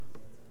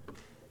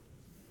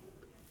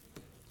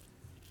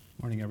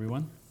Morning,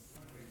 everyone.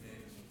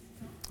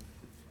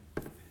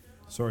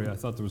 Sorry, I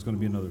thought there was going to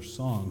be another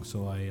song,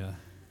 so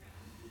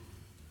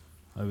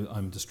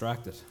I'm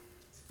distracted.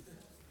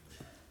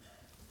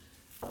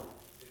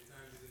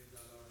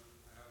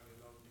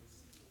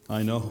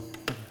 I know.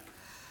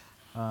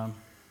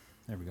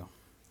 There we go.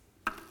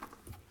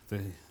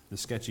 The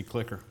sketchy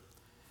clicker.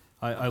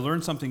 I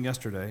learned something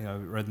yesterday. I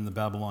read in the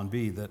Babylon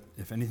Bee that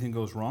if anything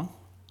goes wrong,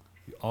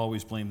 you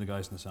always blame the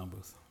guys in the sound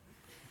booth.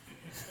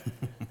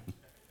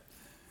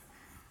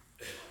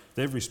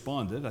 They've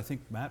responded. I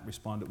think Matt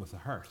responded with a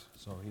heart,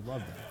 so he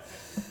loved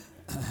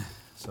that.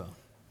 So,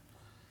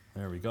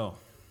 there we go.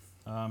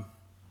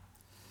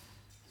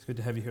 It's good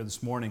to have you here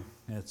this morning.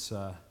 It's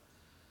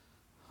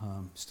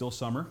still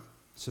summer.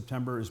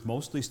 September is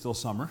mostly still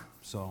summer,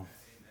 so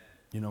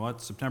you know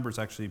what? September is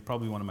actually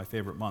probably one of my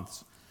favorite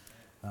months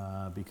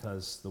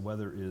because the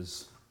weather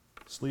is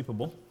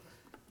sleepable,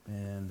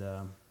 and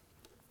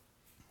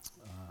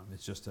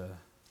it's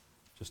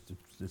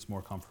it's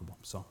more comfortable.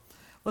 So.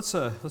 Let's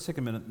take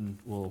a minute and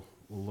we'll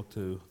look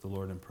to the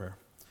Lord in prayer.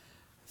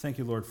 Thank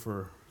you, Lord,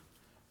 for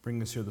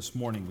bringing us here this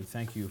morning. We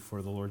thank you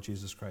for the Lord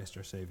Jesus Christ,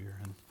 our Savior.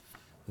 And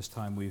this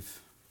time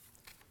we've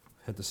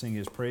had to sing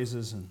His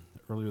praises, and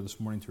earlier this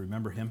morning to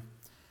remember Him.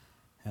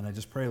 And I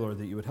just pray, Lord,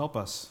 that you would help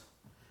us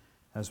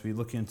as we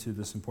look into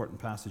this important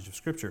passage of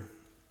Scripture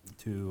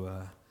to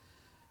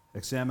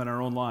examine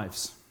our own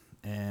lives.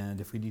 And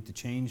if we need to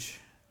change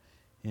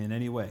in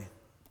any way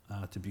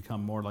to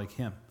become more like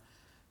Him,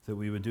 that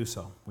we would do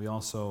so. We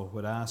also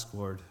would ask,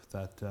 Lord,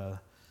 that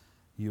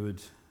you would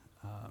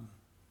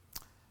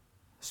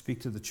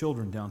speak to the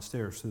children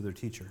downstairs through their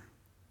teacher.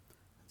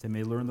 That they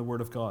may learn the Word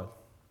of God,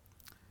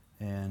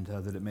 and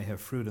that it may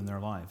have fruit in their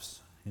lives,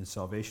 in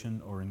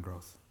salvation or in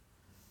growth.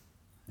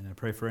 And I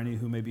pray for any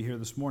who may be here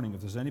this morning,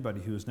 if there's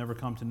anybody who has never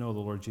come to know the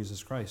Lord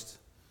Jesus Christ,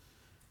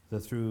 that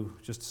through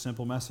just a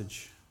simple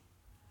message,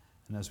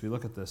 and as we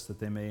look at this, that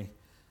they may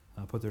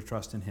put their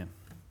trust in Him.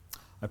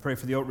 I pray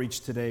for the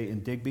outreach today in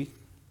Digby.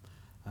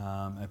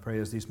 I pray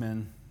as these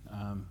men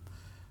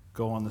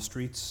go on the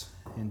streets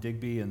in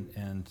Digby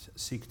and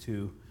seek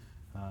to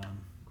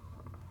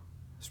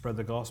spread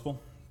the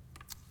gospel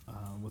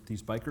with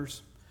these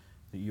bikers,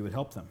 that you would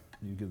help them,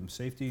 that you would give them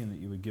safety, and that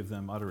you would give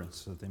them utterance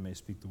so that they may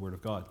speak the word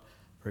of God.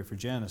 Pray for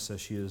Janice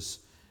as she is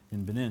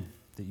in Benin,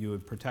 that you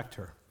would protect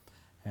her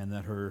and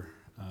that her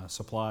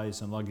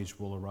supplies and luggage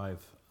will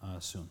arrive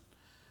soon.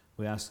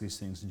 We ask these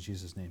things in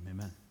Jesus' name,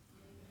 amen.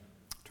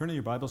 Turn in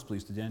your Bibles,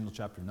 please, to Daniel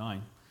chapter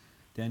 9.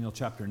 Daniel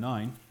chapter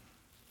 9.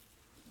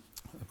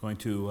 I'm going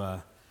to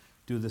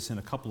do this in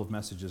a couple of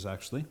messages,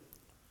 actually.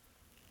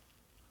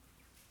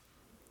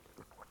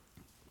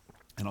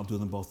 And I'll do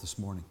them both this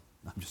morning.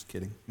 I'm just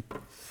kidding.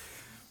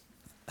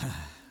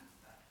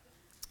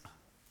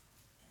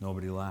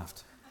 Nobody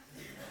laughed.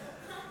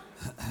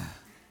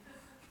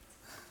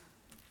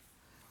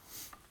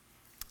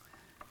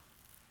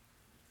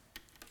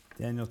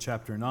 Daniel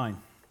chapter 9.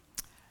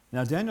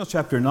 Now, Daniel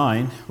chapter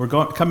 9, we're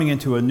coming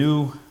into a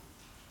new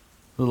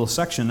little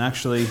section.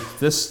 Actually,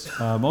 this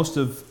most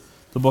of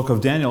the book of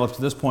Daniel up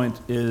to this point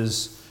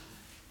is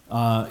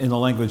in the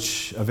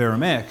language of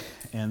Aramaic,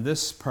 and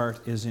this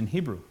part is in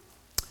Hebrew.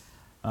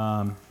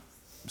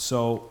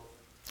 So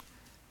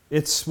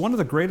it's one of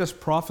the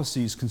greatest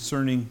prophecies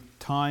concerning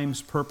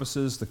times,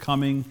 purposes, the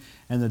coming,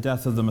 and the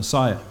death of the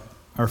Messiah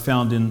are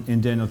found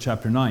in Daniel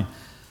chapter 9.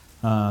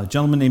 A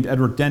gentleman named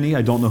Edward Denny,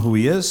 I don't know who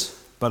he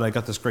is, but I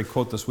got this great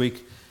quote this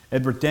week.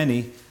 Edward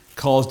Denny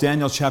calls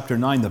Daniel chapter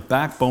 9 the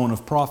backbone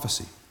of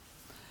prophecy.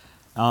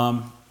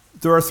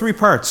 There are three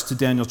parts to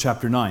Daniel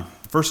chapter 9.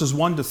 Verses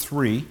 1 to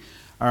 3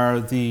 are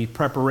the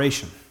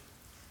preparation.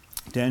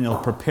 Daniel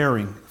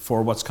preparing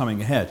for what's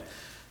coming ahead.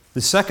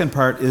 The second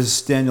part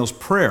is Daniel's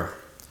prayer,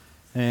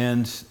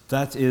 and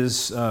that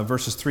is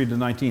verses 3 to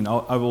 19.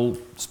 I will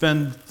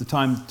spend the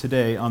time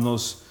today on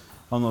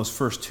those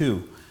first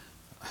two.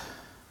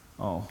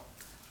 Oh,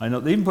 I know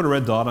they even put a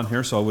red dot on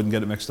here so I wouldn't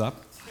get it mixed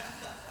up.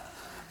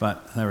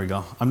 But there we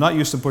go. I'm not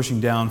used to pushing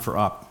down for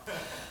up.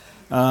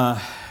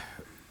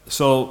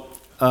 So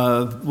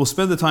we'll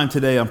spend the time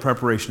today on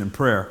preparation and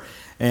prayer,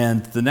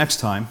 and the next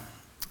time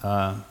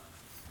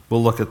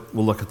we'll look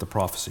at the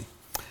prophecy.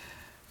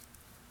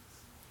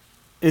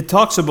 It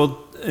talks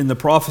about in the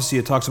prophecy.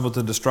 It talks about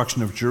the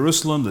destruction of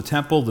Jerusalem, the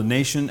temple, the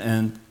nation,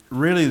 and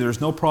really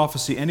there's no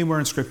prophecy anywhere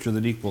in Scripture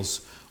that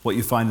equals what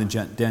you find in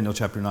Daniel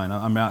chapter 9.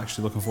 I'm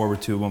actually looking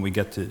forward to when we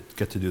get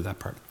to do that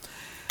part.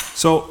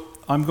 So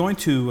I'm going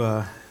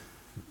to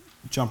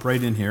jump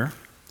right in here.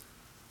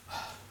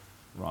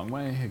 Wrong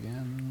way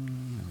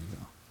again. There we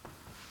go.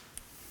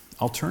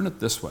 I'll turn it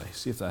this way,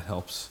 see if that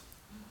helps.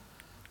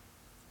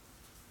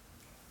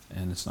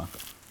 And it's not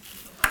good.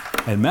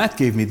 And Matt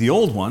gave me the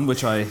old one,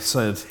 which I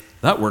said,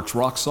 that works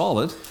rock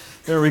solid.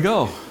 There we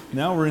go.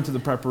 Now we're into the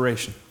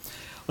preparation.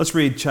 Let's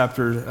read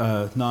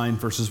chapter 9,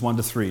 verses 1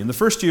 to 3. In the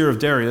first year of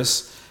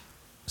Darius,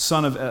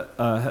 son of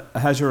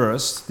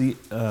Ahasuerus,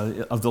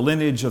 of the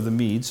lineage of the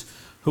Medes,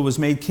 who was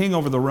made king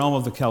over the realm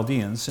of the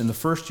Chaldeans, in the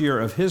first year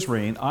of his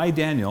reign, I,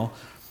 Daniel,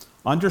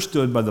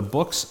 understood by the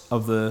books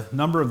of the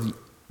number of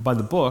by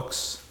the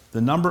books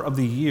the number of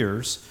the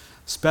years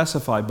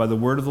specified by the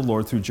word of the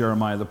Lord through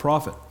Jeremiah the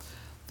prophet,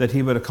 that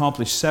he would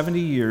accomplish 70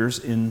 years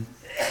in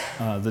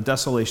the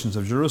desolations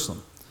of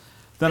Jerusalem.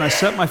 Then I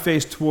set my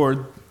face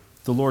toward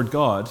the Lord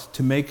God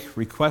to make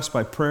request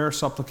by prayer,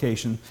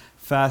 supplication,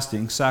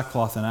 fasting,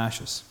 sackcloth, and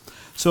ashes.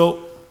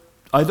 So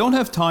I don't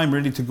have time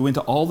really to go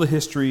into all the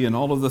history and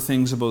all of the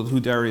things about who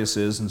Darius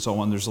is and so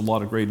on. There's a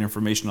lot of great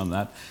information on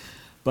that.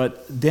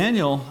 But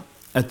Daniel,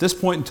 at this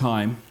point in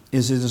time,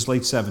 is in his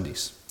late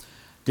 70s.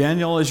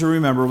 Daniel, as you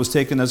remember, was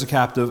taken as a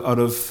captive out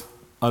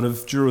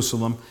of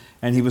Jerusalem,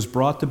 and he was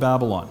brought to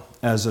Babylon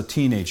as a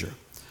teenager.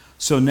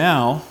 So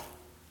now,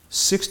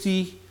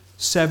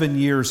 67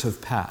 years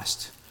have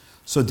passed.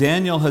 So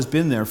Daniel has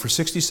been there for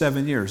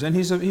 67 years, and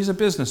he's a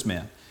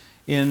businessman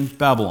in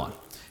Babylon.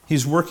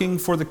 He's working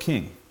for the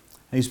king.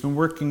 He's been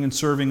working and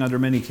serving under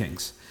many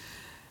kings.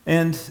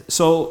 And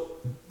so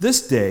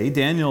this day,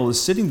 Daniel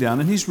is sitting down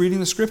and he's reading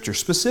the scripture.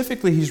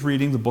 Specifically, he's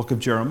reading the book of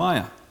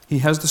Jeremiah. He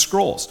has the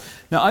scrolls.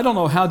 Now, I don't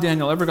know how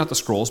Daniel ever got the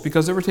scrolls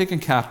because they were taken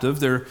captive.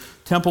 Their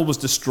temple was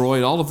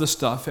destroyed, all of this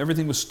stuff.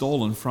 Everything was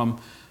stolen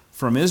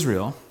from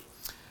Israel.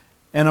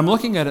 And I'm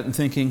looking at it and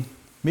thinking,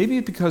 maybe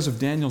because of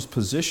Daniel's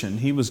position,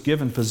 he was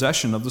given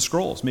possession of the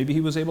scrolls. Maybe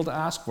he was able to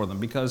ask for them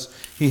because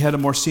he had a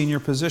more senior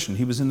position.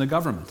 He was in the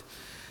government.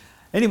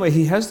 Anyway,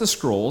 he has the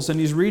scrolls, and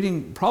he's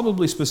reading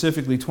probably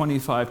specifically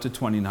 25 to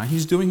 29.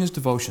 He's doing his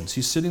devotions.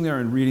 He's sitting there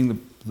and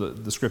reading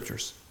the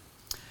scriptures.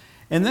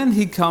 And then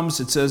he comes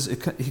to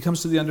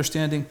the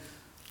understanding,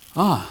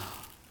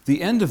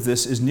 the end of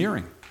this is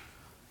nearing.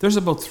 There's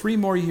about 3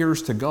 more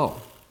years to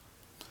go.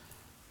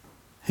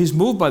 He's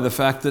moved by the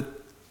fact that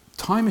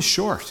time is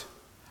short.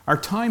 Our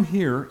time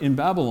here in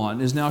Babylon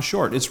is now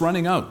short. It's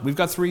running out. We've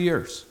got 3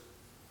 years.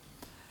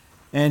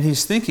 And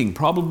he's thinking,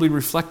 probably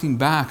reflecting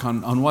back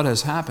on what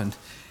has happened.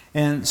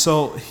 And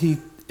so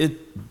it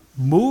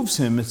moves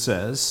him, it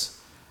says,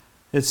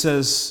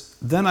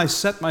 then I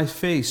set my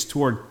face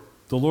toward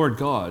the Lord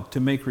God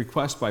to make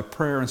request by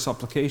prayer and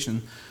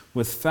supplication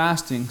with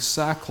fasting,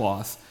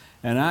 sackcloth,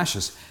 and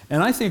ashes.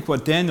 And I think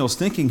what Daniel's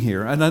thinking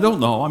here, and I don't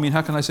know,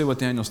 how can I say what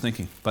Daniel's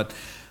thinking? But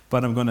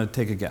I'm going to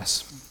take a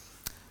guess.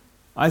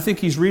 I think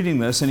he's reading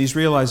this and he's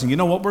realizing, you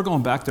know what, we're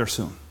going back there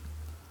soon.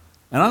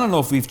 And I don't know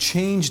if we've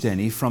changed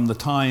any from the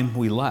time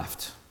we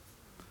left.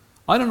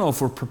 I don't know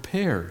if we're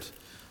prepared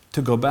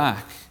to go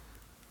back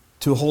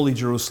to holy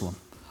Jerusalem.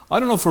 I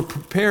don't know if we're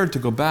prepared to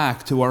go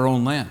back to our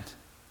own land.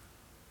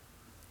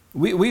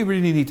 We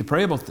really need to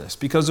pray about this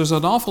because there's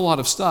an awful lot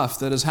of stuff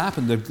that has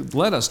happened that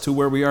led us to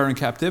where we are in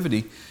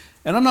captivity.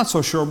 And I'm not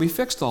so sure we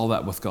fixed all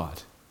that with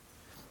God.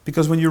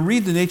 Because when you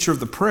read the nature of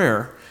the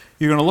prayer,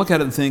 you're going to look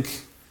at it and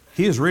think,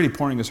 he is really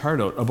pouring his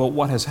heart out about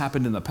what has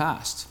happened in the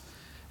past.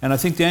 And I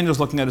think Daniel's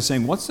looking at it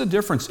saying, what's the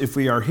difference if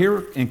we are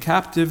here in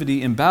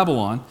captivity in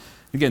Babylon?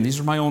 Again, these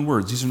are my own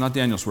words. These are not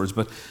Daniel's words,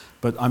 but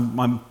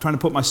I'm trying to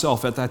put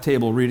myself at that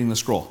table reading the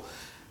scroll.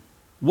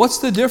 What's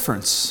the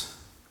difference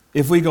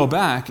if we go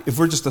back, if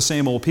we're just the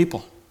same old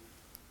people?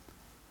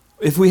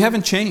 If we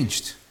haven't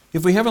changed,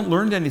 if we haven't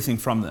learned anything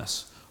from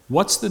this,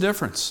 what's the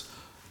difference?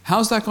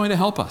 How's that going to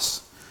help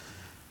us?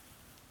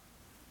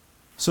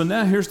 So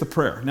now here's the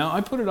prayer. Now I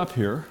put it up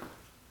here,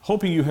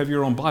 hoping you have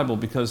your own Bible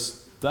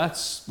because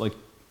that's like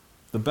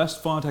the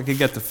best font I could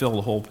get to fill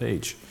the whole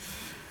page.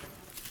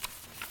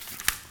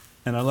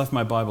 And I left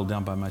my Bible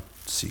down by my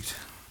seat.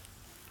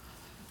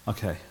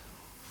 Okay.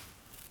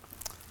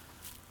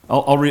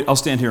 I'll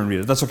stand here and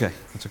read it. That's okay.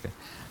 That's okay.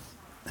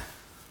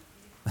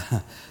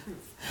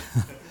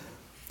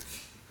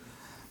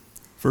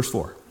 Verse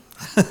 4.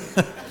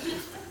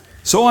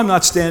 So I'm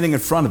not standing in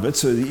front of it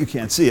so that you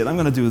can't see it. I'm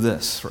going to do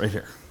this right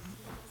here.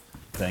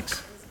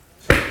 Thanks.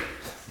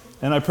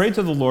 And I prayed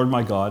to the Lord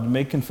my God,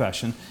 made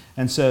confession,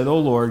 and said, O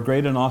Lord,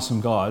 great and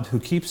awesome God, who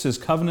keeps his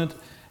covenant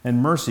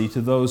and mercy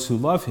to those who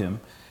love him,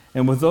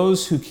 and with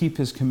those who keep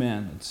his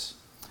commandments.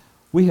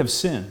 We have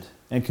sinned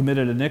and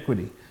committed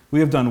iniquity. We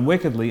have done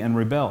wickedly and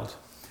rebelled,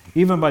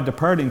 even by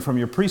departing from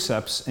your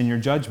precepts and your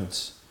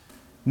judgments.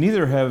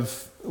 Neither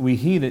have we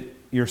heeded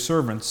your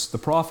servants, the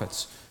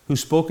prophets, who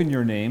spoke in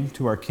your name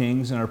to our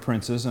kings and our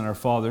princes and our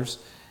fathers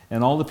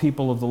and all the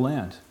people of the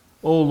land.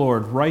 O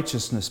Lord,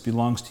 righteousness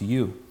belongs to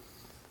you,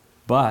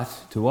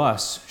 but to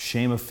us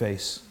shame of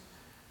face,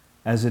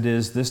 as it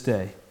is this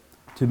day,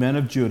 to men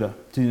of Judah,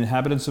 to the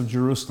inhabitants of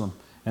Jerusalem,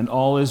 and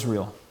all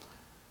Israel,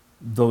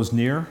 those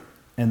near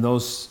and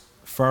those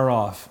far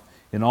off,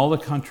 in all the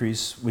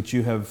countries which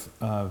you have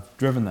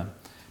driven them,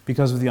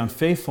 because of the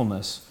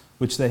unfaithfulness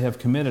which they have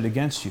committed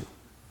against you.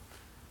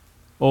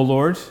 O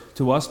Lord,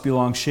 to us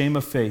belongs shame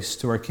of face,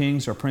 to our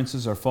kings, our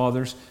princes, our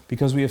fathers,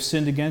 because we have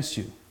sinned against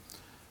you.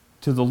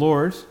 To the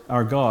Lord,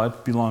 our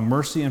God, belong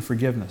mercy and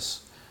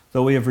forgiveness.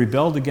 Though we have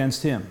rebelled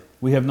against him,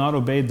 we have not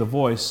obeyed the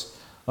voice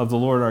of the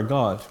Lord our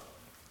God,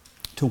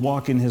 to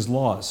walk in his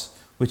laws,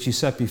 which he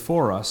set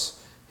before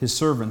us, his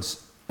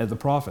servants and the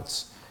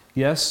prophets.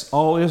 Yes,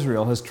 all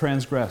Israel has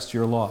transgressed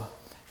your law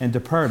and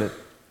departed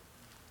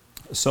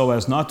so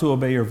as not to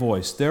obey your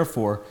voice.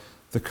 Therefore,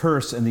 the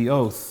curse and the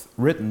oath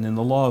written in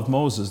the law of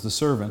Moses, the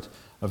servant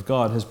of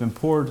God has been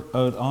poured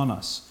out on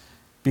us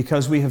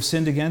because we have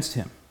sinned against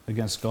him,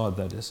 against God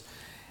that is,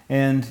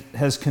 and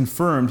has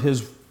confirmed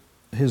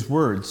his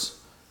words,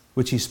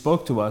 which he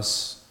spoke to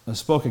us,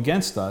 spoke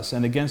against us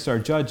and against our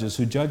judges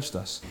who judged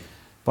us,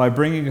 by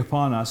bringing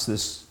upon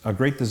us a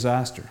great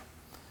disaster.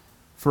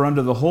 For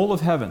under the whole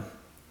of heaven,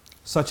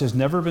 such has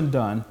never been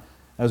done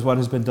as what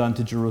has been done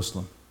to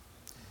Jerusalem.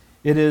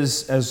 It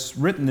is as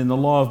written in the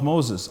law of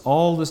Moses,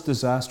 all this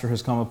disaster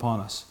has come upon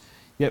us,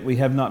 yet we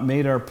have not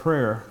made our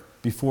prayer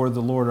before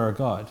the Lord our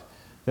God,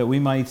 that we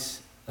might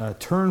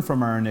turn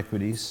from our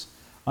iniquities,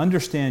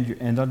 understand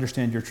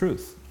your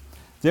truth.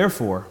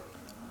 Therefore,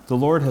 the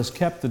Lord has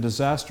kept the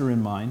disaster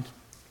in mind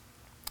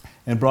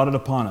and brought it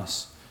upon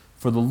us.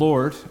 For the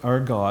Lord our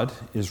God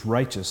is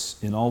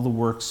righteous in all the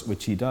works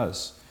which he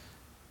does,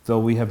 though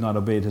we have not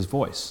obeyed his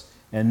voice.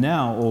 And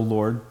now, O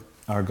Lord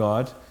our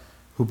God,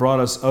 who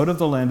brought us out of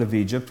the land of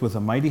Egypt with a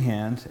mighty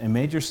hand and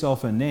made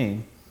yourself a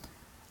name,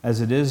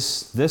 as it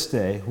is this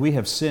day, we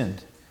have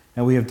sinned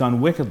and we have done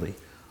wickedly.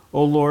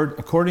 O Lord,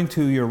 according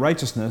to your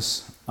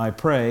righteousness, I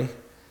pray,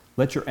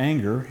 let your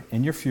anger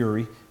and your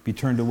fury be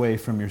turned away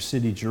from your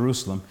city,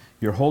 Jerusalem,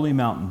 your holy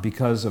mountain,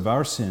 because of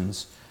our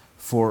sins,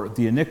 for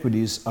the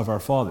iniquities of our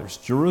fathers.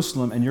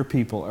 Jerusalem and your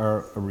people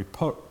are a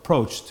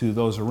reproach to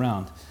those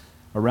around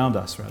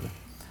us.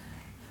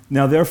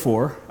 Now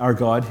therefore, our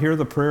God, hear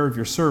the prayer of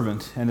your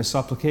servant and his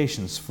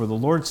supplications. For the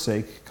Lord's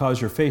sake, cause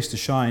your face to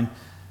shine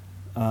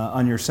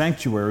on your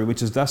sanctuary,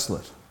 which is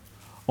desolate.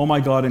 O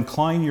my God,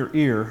 incline your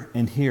ear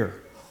and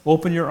hear.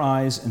 Open your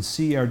eyes and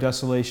see our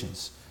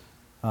desolations,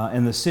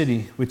 and the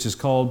city which is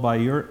called by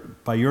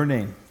your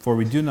name. For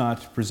we do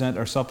not present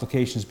our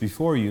supplications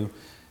before you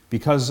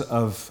because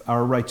of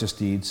our righteous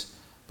deeds,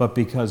 but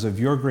because of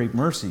your great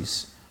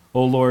mercies.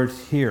 O Lord,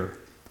 hear.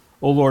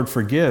 O Lord,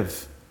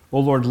 forgive. O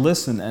Lord,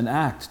 listen and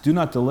act. Do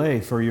not delay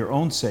for your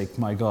own sake,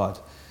 my God,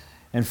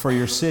 and for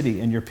your city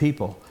and your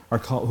people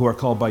who are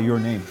called by your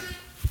name.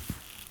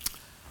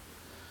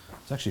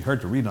 It's actually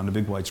hard to read on a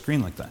big wide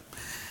screen like that.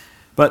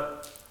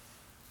 But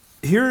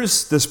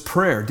here's this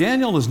prayer.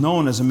 Daniel is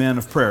known as a man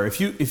of prayer. If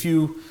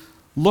you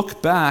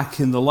look back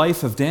in the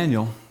life of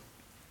Daniel,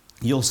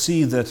 you'll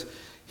see that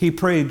he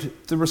prayed.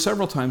 There were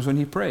several times when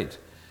he prayed.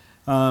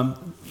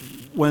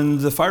 When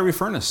the fiery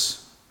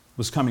furnace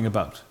was coming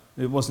about,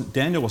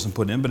 Daniel wasn't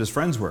put in, but his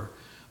friends were.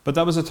 But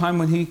that was a time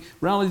when he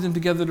rallied them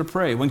together to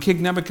pray. When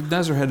King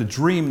Nebuchadnezzar had a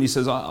dream, and he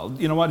says,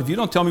 you know what, if you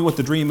don't tell me what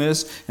the dream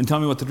is and tell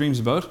me what the dream's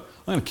about, I'm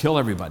going to kill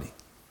everybody.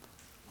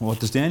 Well, what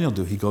does Daniel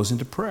do? He goes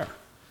into prayer.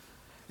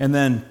 And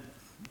then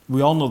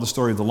we all know the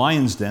story of the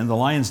lion's den. The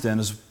lion's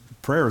den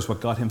prayer is what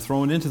got him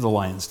thrown into the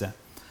lion's den.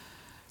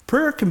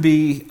 Prayer can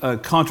be a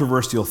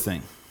controversial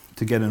thing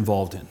to get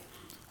involved in.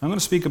 I'm going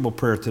to speak about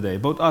prayer today,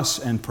 about us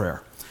and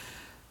prayer.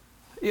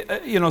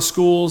 You know,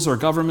 schools or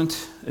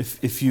government,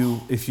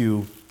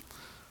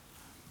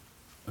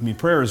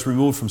 prayer is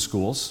removed from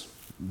schools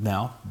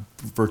now,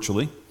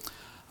 virtually.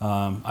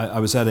 I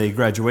was at a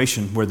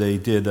graduation where they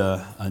did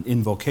an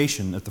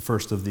invocation at the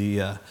first of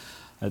the,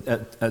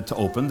 to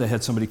open. They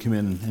had somebody come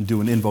in and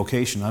do an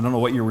invocation. I don't know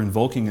what you're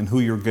invoking and who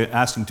you're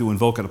asking to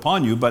invoke it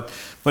upon you, but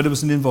it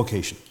was an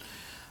invocation.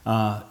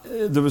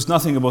 There was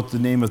nothing about the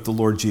name of the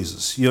Lord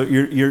Jesus.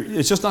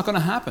 It's just not going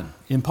to happen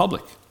in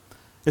public.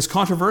 It's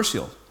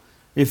controversial.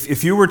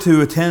 If you were to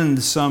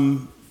attend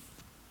some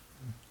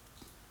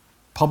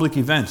public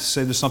event,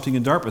 say there's something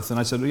in Dartmouth, and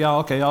I said, yeah,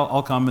 okay,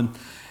 I'll come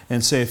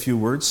and say a few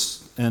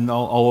words, and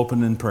I'll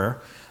open in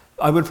prayer,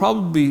 I would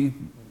probably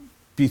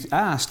be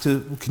asked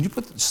can you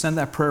send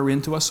that prayer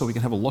in to us so we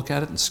can have a look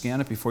at it and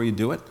scan it before you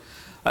do it?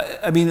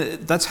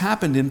 That's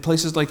happened in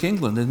places like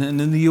England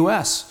and in the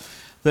U.S.,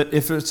 that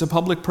if it's a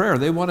public prayer,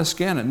 they want to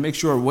scan it and make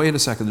sure, wait a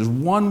second, there's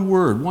one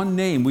word, one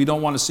name we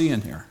don't want to see in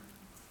here.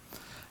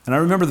 And I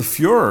remember the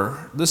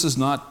Fuhrer, this is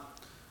not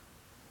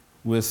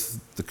with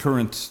the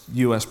current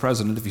U.S.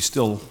 president, if he's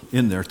still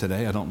in there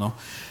today, I don't know.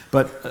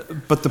 But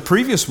the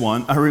previous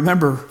one, I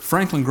remember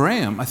Franklin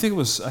Graham, I think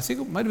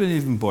it might have been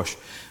even Bush.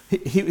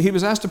 He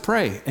was asked to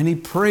pray, and he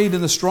prayed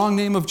in the strong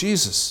name of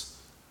Jesus.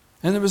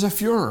 And there was a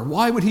Fuhrer.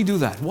 Why would he do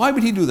that? Why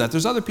would he do that?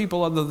 There's other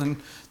people other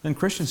than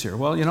Christians here.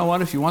 Well, you know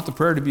what? If you want the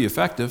prayer to be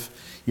effective,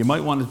 you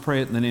might want to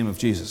pray it in the name of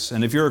Jesus.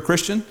 And if you're a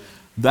Christian,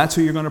 that's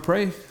who you're going to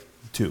pray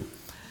to.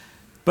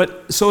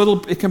 But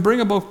so it can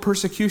bring about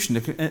persecution.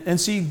 And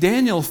see,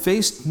 Daniel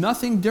faced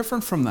nothing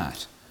different from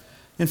that.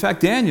 In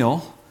fact,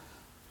 Daniel,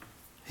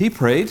 he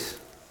prayed,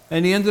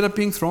 and he ended up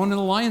being thrown in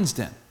a lion's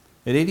den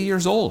at 80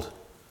 years old.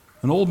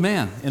 An old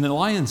man in a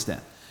lion's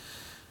den.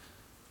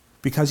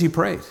 Because he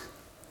prayed.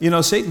 You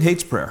know, Satan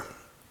hates prayer.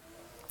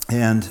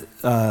 And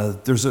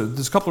there's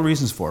a couple of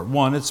reasons for it.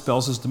 One, it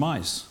spells his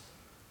demise.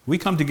 We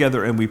come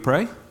together and we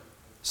pray,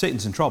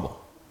 Satan's in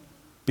trouble.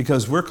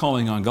 Because we're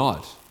calling on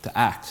God to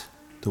act,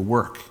 to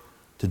work,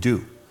 to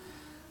do.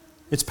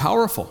 It's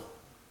powerful.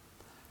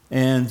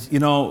 And, you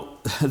know,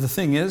 the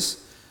thing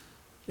is,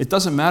 it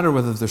doesn't matter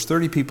whether there's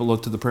 30 people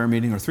out to the prayer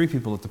meeting or 3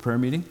 people at the prayer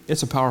meeting.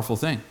 It's a powerful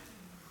thing.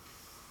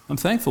 I'm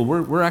thankful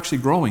we're actually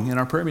growing in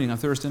our prayer meeting on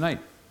Thursday night.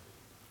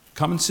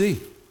 Come and see.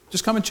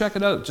 Just come and check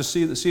it out. Just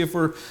see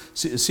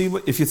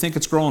if you think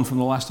it's grown from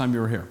the last time you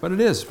were here. But it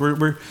is.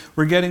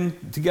 We're getting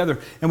together.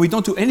 And we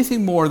don't do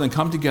anything more than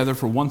come together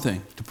for one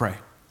thing, to pray.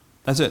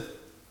 That's it.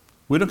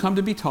 We don't come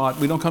to be taught.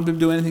 We don't come to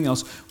do anything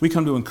else. We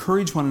come to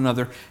encourage one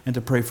another and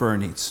to pray for our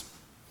needs.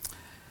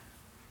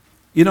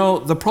 You know,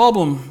 the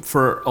problem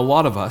for a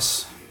lot of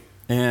us,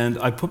 and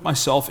I put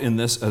myself in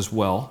this as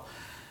well,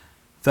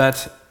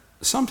 that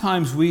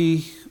sometimes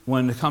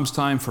when it comes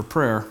time for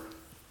prayer,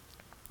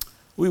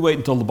 we wait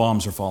until the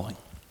bombs are falling.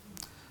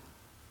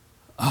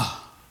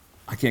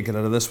 I can't get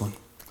out of this one.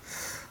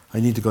 I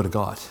need to go to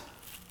God.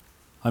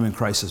 I'm in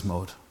crisis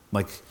mode.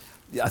 Like,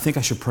 I think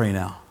I should pray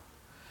now.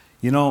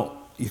 You know,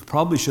 you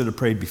probably should have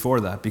prayed before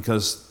that,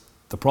 because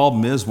the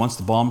problem is once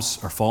the bombs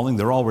are falling,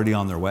 they're already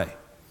on their way.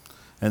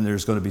 And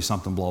there's going to be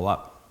something blow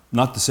up.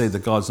 Not to say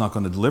that God's not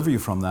going to deliver you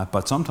from that,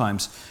 but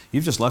sometimes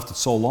you've just left it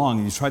so long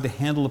and you tried to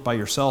handle it by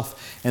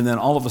yourself, and then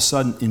all of a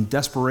sudden, in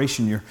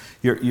desperation,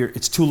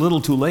 it's too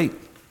little, too late.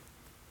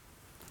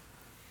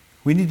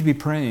 We need to be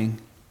praying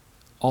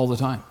all the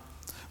time.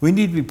 We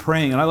need to be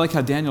praying, and I like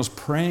how Daniel's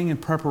praying in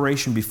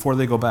preparation before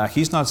they go back.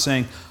 He's not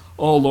saying,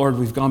 "Oh Lord,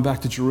 we've gone back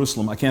to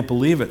Jerusalem. I can't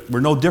believe it. We're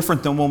no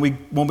different than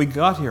when we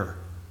got here."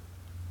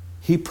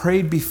 He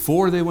prayed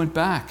before they went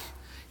back.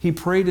 He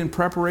prayed in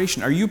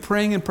preparation. Are you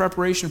praying in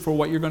preparation for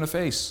what you're going to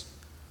face?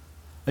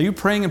 Are you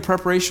praying in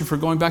preparation for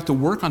going back to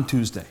work on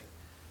Tuesday?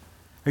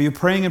 Are you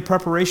praying in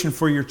preparation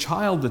for your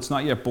child that's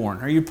not yet born?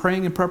 Are you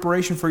praying in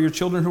preparation for your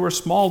children who are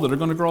small that are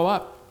going to grow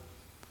up?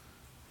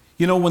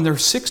 You know, when they're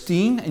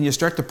 16 and you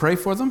start to pray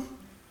for them,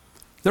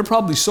 they're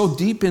probably so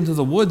deep into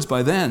the woods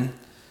by then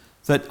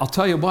that I'll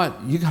tell you what,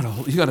 you're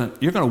going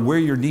to wear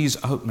your knees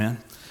out, man,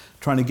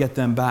 trying to get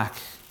them back.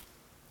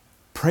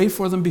 Pray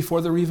for them before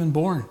they're even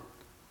born.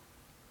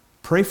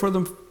 Pray for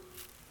them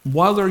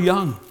while they're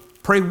young.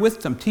 Pray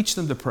with them. Teach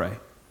them to pray.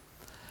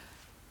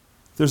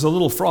 There's a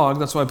little frog,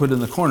 that's why I put it in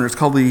the corner. It's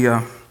called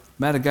the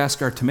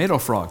Madagascar tomato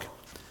frog.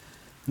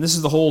 And this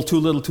is the whole too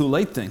little, too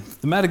late thing.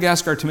 The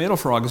Madagascar tomato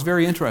frog is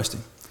very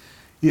interesting.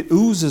 It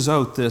oozes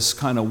out this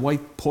kind of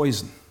white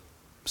poison.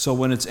 So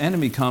when its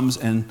enemy comes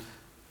and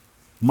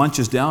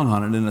munches down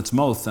on it in its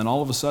mouth, then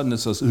all of a sudden it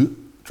says,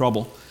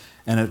 trouble,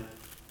 and it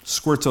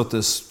squirts out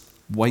this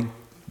white,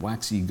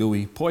 waxy,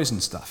 gooey poison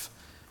stuff.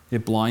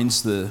 It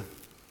blinds the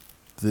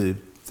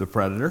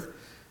predator,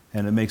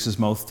 and it makes his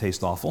mouth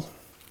taste awful.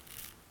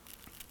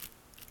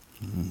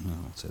 I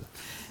won't say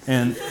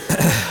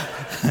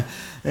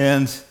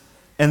that.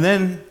 And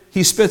then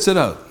he spits it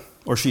out,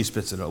 or she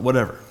spits it out,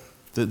 whatever.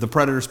 The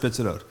predator spits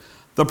it out.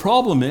 The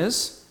problem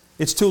is,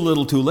 it's too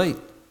little, too late.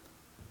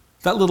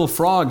 That little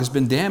frog has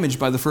been damaged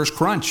by the first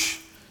crunch,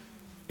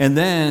 and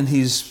then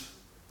he's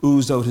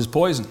oozed out his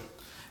poison.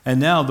 And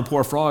now the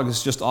poor frog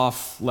is just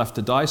off, left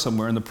to die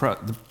somewhere,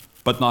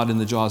 but not in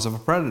the jaws of a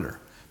predator,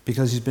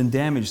 because he's been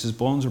damaged, his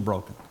bones are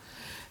broken.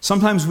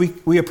 Sometimes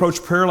we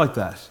approach prayer like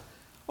that.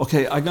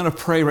 Okay, I'm going to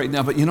pray right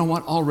now, but you know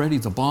what? Already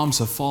the bombs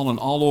have fallen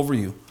all over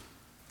you,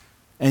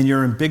 and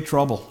you're in big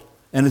trouble,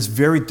 and it's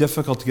very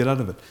difficult to get out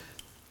of it.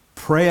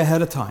 Pray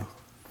ahead of time.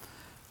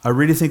 I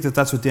really think that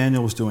that's what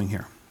Daniel was doing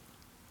here.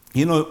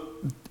 You know,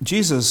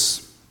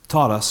 Jesus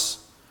taught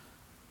us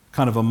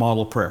kind of a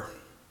model prayer,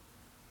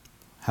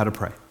 how to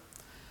pray.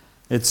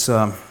 It's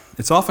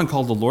often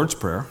called the Lord's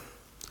Prayer.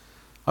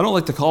 I don't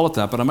like to call it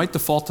that, but I might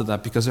default to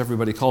that because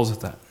everybody calls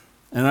it that.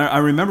 And I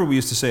remember we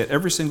used to say it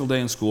every single day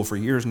in school for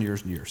years and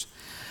years and years.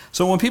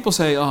 So when people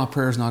say, "Oh,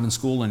 prayer's not in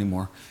school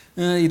anymore,"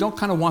 you don't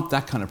kind of want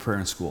that kind of prayer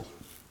in school.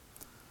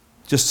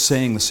 Just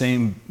saying the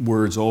same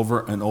words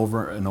over and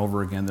over and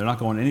over again. They're not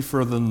going any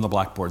further than the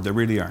blackboard. They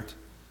really aren't.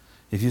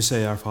 If you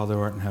say, "Our Father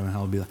who art in heaven,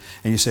 hallowed be thy,"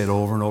 and you say it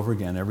over and over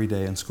again every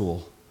day in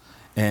school,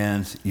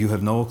 and you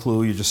have no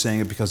clue, you're just saying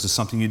it because it's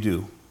something you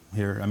do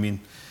here. I mean,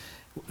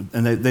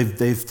 and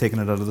they've taken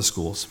it out of the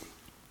schools.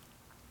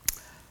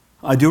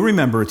 I do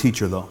remember a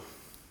teacher, though,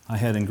 I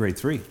had in grade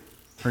 3.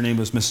 Her name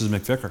was Mrs.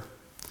 McVicker.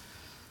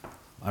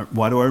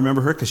 Why do I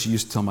remember her? Because she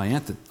used to tell my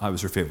aunt that I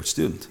was her favorite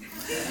student.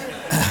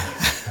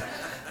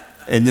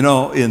 And you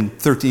know, in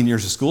 13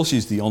 years of school,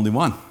 she's the only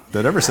one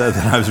that ever said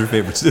that I was her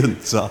favorite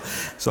student. So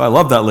I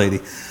love that lady.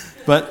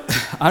 But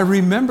I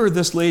remember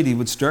this lady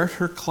would start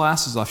her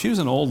classes off. She was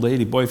an old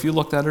lady. Boy, if you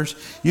looked at her,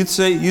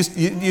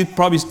 you'd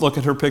probably look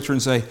at her picture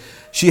and say,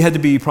 she had to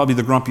be probably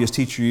the grumpiest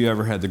teacher you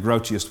ever had, the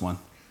grouchiest one,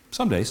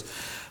 some days.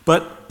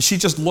 But she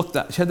just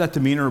she had that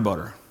demeanor about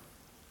her.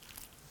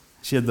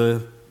 She had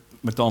the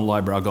McDonald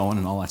eyebrow going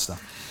and all that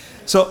stuff.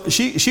 So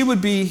she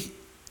would be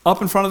up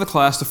in front of the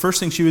class. The first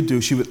thing she would do,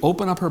 she would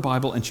open up her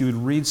Bible and she would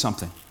read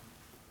something.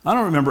 I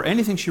don't remember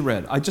anything she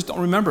read. I just don't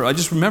remember. I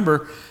just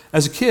remember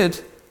as a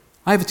kid,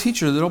 I have a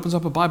teacher that opens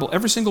up a Bible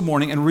every single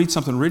morning and reads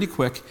something really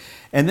quick,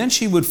 and then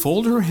she would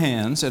fold her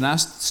hands and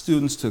ask the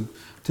students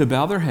to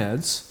bow their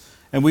heads,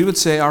 and we would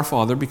say Our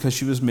Father because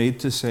she was made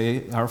to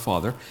say Our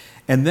Father,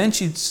 and then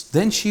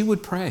she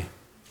would pray.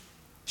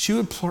 She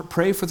would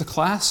pray for the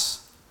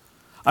class.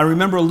 I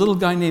remember a little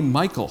guy named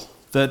Michael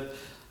that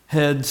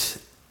had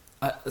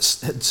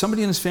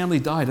somebody in his family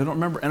died. I don't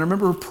remember. And I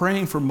remember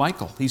praying for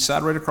Michael. He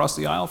sat right across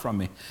the aisle from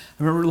me.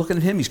 I remember looking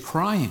at him. He's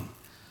crying.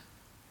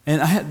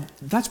 And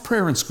that's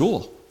prayer in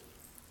school.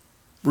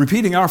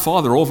 Repeating Our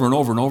Father over and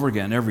over and over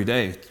again every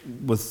day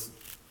with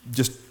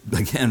just,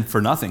 again,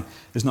 for nothing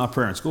is not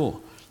prayer in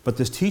school. But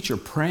this teacher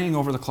praying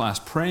over the class,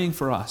 praying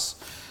for us,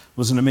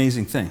 was an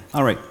amazing thing.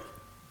 All right.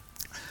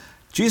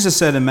 Jesus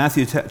said in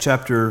Matthew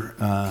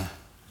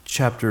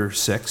chapter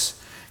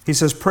 6, he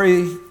says,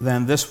 "Pray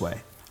then this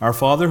way, Our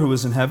Father who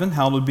is in heaven,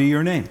 hallowed be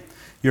your name.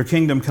 Your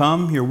kingdom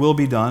come, your will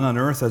be done on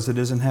earth as it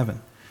is in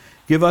heaven.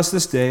 Give us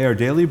this day our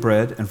daily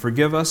bread, and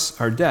forgive us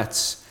our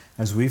debts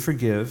as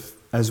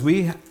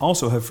we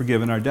also have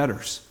forgiven our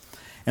debtors.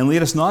 And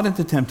lead us not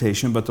into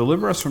temptation, but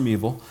deliver us from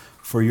evil.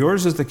 For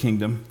yours is the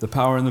kingdom, the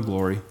power, and the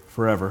glory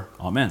forever.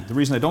 Amen." The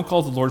reason I don't call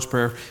it the Lord's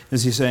Prayer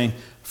is he's saying,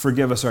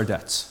 forgive us our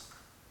debts.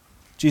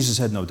 Jesus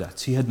had no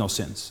debts. He had no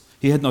sins.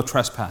 He had no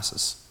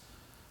trespasses.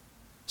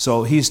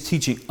 So he's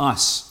teaching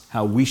us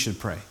how we should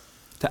pray,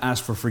 to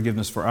ask for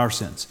forgiveness for our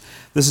sins.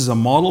 This is a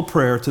model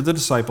prayer to the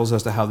disciples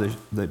as to how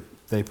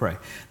they pray.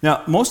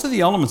 Now, most of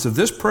the elements of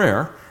this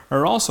prayer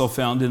are also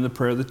found in the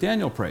prayer that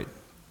Daniel prayed.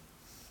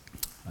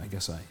 I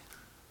guess I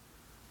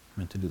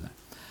meant to do that.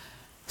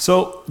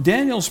 So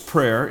Daniel's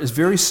prayer is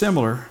very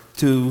similar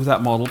to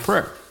that model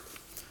prayer.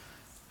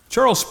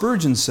 Charles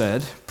Spurgeon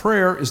said,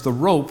 "Prayer is the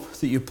rope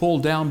that you pull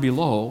down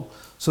below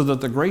so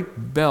that the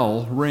great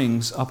bell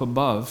rings up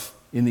above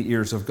in the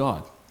ears of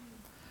God."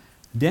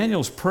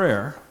 Daniel's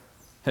prayer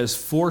has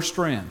 4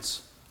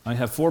 strands. I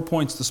have 4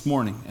 points this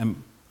morning,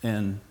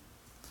 and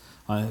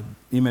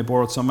may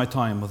borrow some of my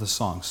time with the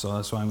song, so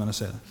that's why I'm going to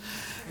say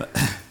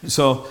that.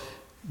 So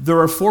there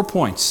are 4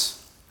 points.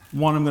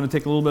 One I'm going to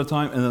take a little bit of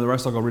time, and then the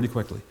rest I'll go really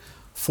quickly.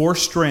 4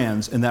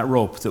 strands in that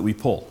rope that we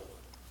pull.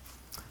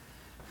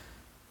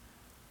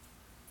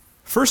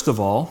 First of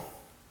all,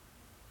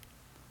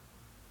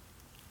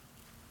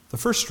 the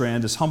first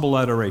strand is humble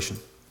adoration.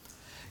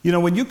 You know,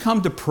 when you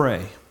come to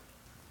pray,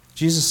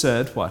 Jesus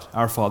said, what?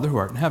 Our Father who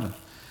art in heaven.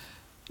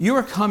 You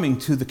are coming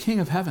to the King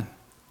of heaven.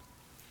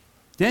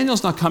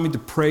 Daniel's not coming to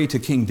pray to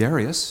King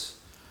Darius.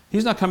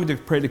 He's not coming to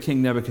pray to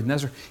King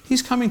Nebuchadnezzar.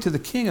 He's coming to the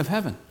King of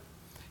heaven.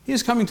 He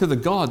is coming to the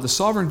God, the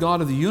sovereign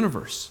God of the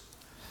universe.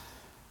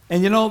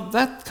 And you know,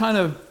 that kind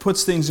of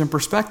puts things in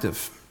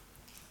perspective.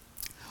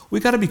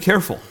 We've got to be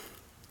careful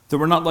that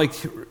we're not like,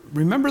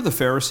 remember the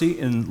Pharisee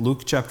in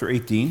Luke chapter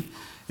 18?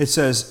 It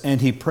says, "And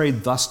he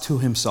prayed thus to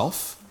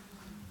himself,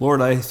 Lord,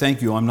 I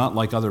thank you, I'm not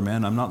like other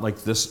men. I'm not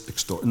like this,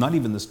 not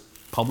even this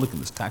publican,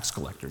 this tax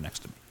collector next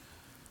to me."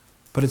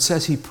 But it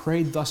says he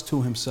prayed thus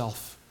to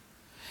himself.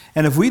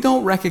 And if we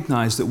don't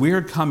recognize that we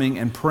are coming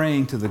and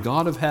praying to the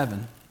God of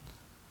heaven,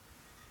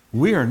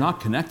 we are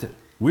not connected.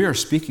 We are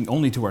speaking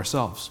only to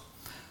ourselves.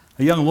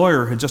 A young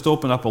lawyer had just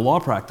opened up a law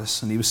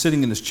practice, and he was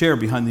sitting in his chair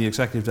behind the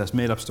executive desk,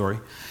 made-up story,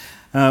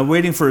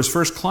 waiting for his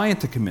first client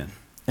to come in.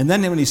 And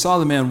then when he saw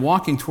the man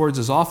walking towards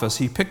his office,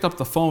 he picked up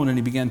the phone and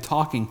he began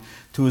talking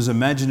to his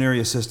imaginary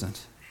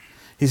assistant.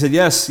 He said,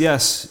 yes,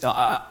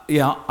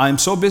 I'm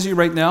so busy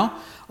right now,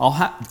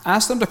 I'll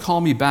ask them to call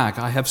me back.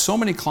 I have so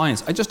many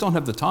clients, I just don't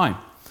have the time.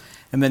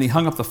 And then he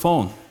hung up the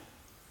phone.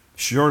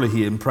 Surely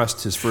he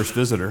impressed his first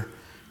visitor.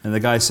 And the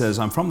guy says,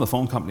 "I'm from the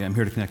phone company, I'm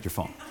here to connect your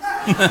phone."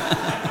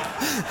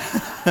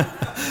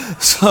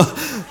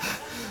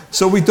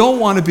 So we don't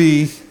want to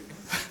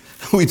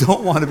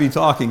be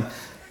talking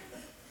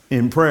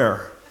in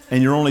prayer,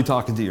 and you're only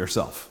talking to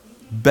yourself.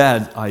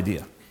 Bad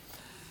idea.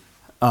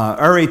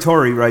 R.A.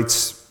 Torrey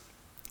writes,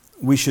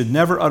 "We should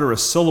never utter a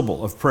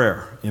syllable of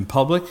prayer in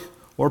public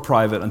or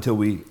private until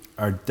we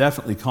are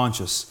definitely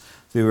conscious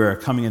that we are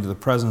coming into the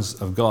presence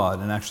of God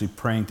and actually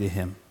praying to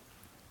Him."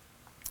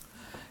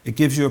 It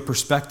gives you a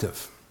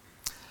perspective.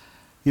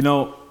 You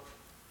know,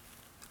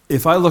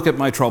 if I look at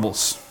my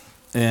troubles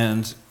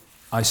and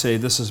I say,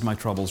 this is my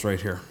troubles right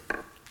here,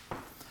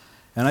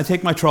 and I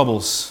take my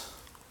troubles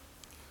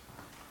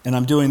and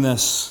I'm doing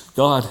this,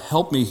 God,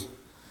 help me.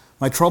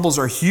 My troubles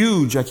are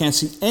huge. I can't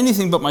see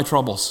anything but my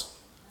troubles.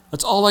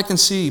 That's all I can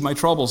see, my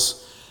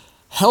troubles.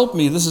 Help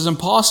me. This is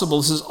impossible.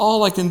 This is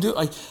all I can do.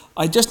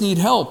 I just need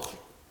help.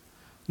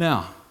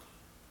 Now,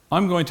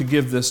 I'm going to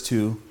give this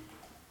to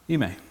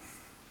Ime.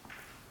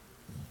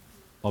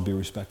 I'll be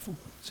respectful.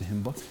 It's a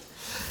hymn book.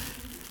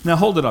 Now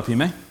hold it up,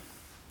 Ime.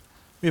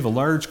 We have a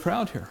large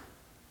crowd here.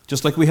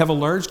 Just like we have a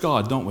large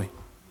God, don't we?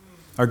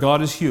 Our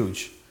God is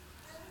huge.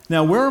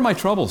 Now, where are my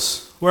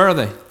troubles? Where are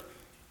they?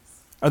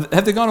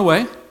 Have they gone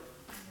away?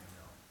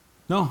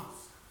 No.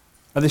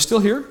 Are they still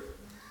here?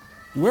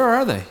 Where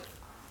are they?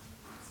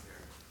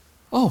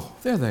 Oh,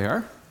 there they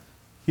are.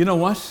 You know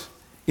what?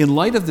 In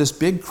light of this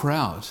big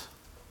crowd,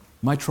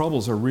 my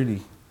troubles are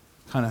really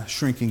kind of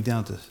shrinking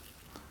down to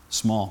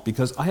small,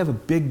 because I have a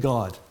big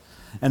God,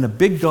 and a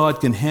big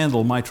God can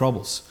handle my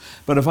troubles.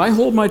 But if I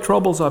hold my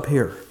troubles up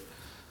here,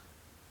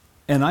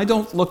 and I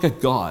don't look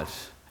at God,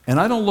 and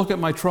I don't look at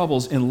my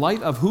troubles in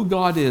light of who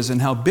God is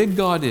and how big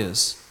God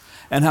is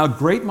and how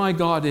great my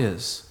God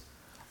is,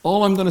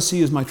 all I'm going to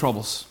see is my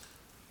troubles.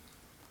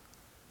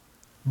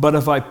 But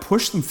if I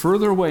push them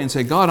further away and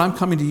say, God, I'm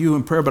coming to you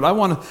in prayer, but I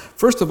want to,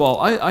 first of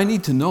all, I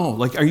need to know,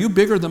 like, are you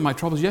bigger than my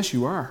troubles? Yes,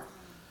 you are.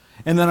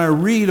 And then I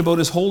read about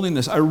his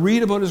holiness. I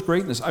read about his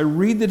greatness. I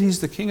read that he's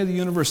the king of the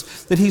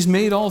universe, that he's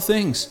made all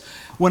things.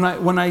 When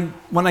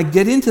I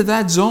get into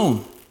that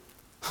zone,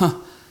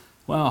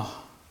 wow,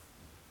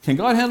 can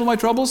God handle my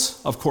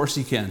troubles? Of course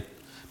he can,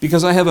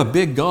 because I have a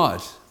big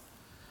God.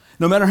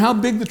 No matter how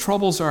big the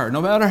troubles are,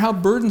 no matter how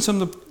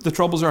burdensome the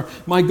troubles are,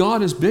 my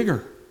God is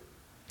bigger.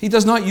 He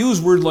does not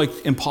use words like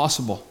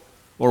impossible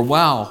or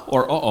wow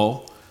or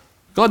uh-oh.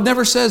 God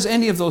never says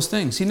any of those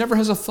things. He never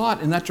has a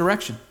thought in that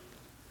direction.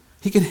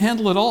 He can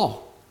handle it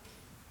all.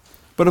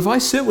 But if I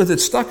sit with it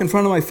stuck in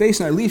front of my face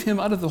and I leave him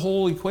out of the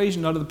whole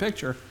equation, out of the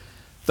picture,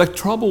 the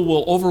trouble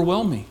will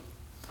overwhelm me.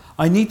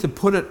 I need to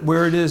put it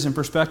where it is in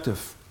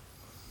perspective.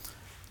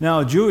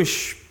 Now,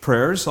 Jewish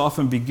prayers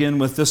often begin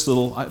with this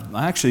little,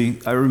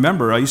 I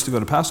remember I used to go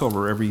to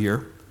Passover every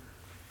year.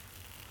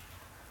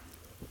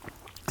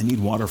 I need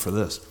water for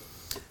this.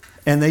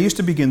 And they used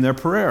to begin their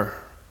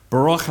prayer.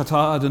 Baruch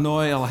atah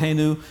Adonai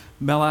Eloheinu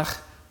melech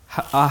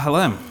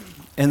ha'olam.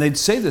 And they'd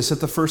say this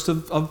at the first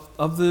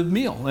of the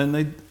meal. And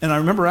I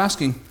remember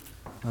asking,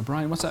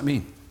 Brian, what's that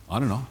mean? I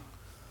don't know.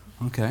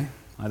 Okay.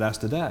 I'd ask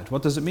the dad,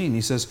 what does it mean?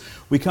 He says,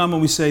 we come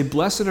and we say,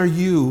 blessed are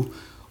you,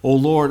 O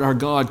Lord, our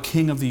God,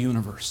 King of the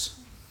universe.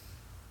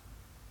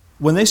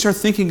 When they start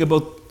thinking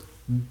about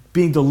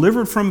being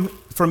delivered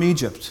from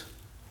Egypt,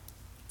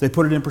 they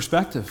put it in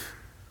perspective.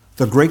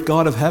 The great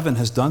God of heaven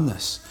has done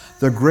this.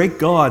 The great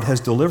God has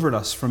delivered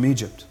us from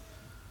Egypt.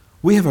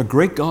 We have a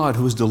great God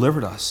who has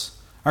delivered us.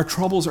 Our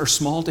troubles are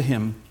small to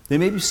him. They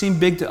maybe seem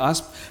big to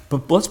us,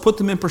 but let's put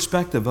them in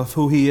perspective of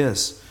who he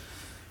is.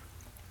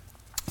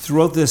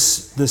 Throughout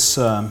this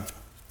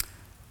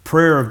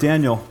prayer of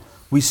Daniel,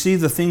 we see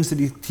the things that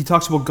he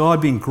talks about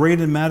God being great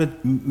in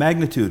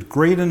magnitude,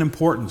 great in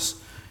importance.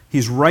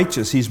 He's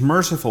righteous, he's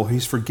merciful,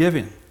 he's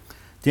forgiving.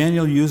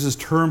 Daniel uses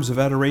terms of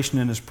adoration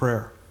in his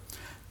prayer.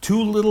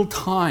 Too little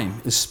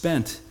time is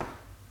spent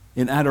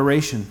in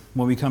adoration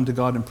when we come to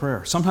God in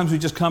prayer. Sometimes we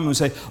just come and we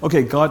say,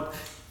 okay, God,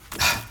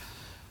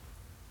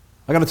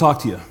 I got to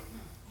talk to you.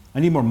 I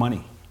need more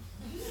money.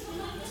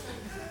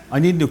 I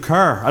need a new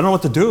car. I don't know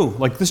what to do.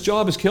 Like, this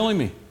job is killing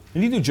me. I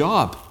need a new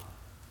job.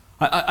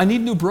 I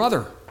need a new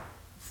brother.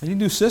 I need a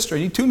new sister. I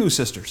need 2 new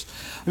sisters.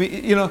 I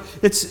mean, you know,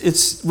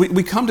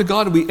 we come to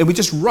God and we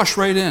just rush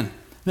right in.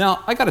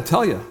 Now, I got to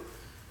tell you,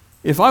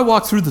 if I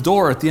walk through the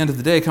door at the end of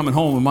the day coming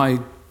home with my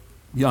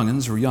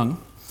youngins or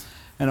young,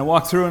 and I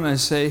walk through and I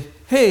say,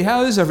 hey,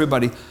 how is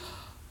everybody?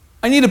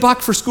 I need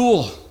 $1 for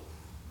school.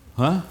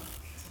 Huh?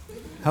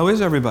 How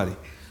is everybody?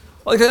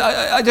 Like,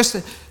 I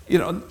just, you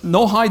know,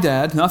 no hi,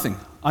 Dad, nothing.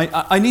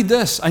 I need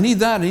this, I need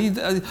that,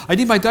 I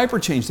need my diaper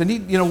changed, I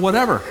need, you know,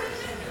 whatever.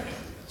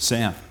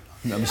 Sam.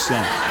 That was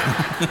Sam.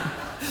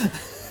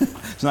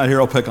 He's not here,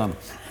 I'll pick on him.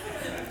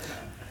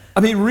 I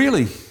mean,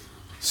 really,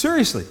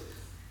 seriously.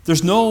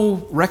 There's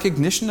no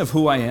recognition of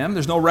who I am.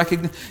 There's no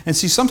recognition. And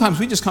see, sometimes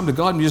we just come to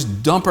God and we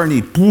just dump our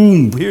need.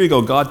 Boom, here you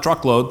go, God,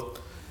 truckload.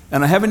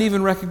 And I haven't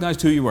even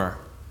recognized who you are.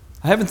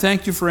 I haven't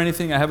thanked you for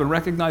anything. I haven't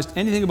recognized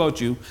anything about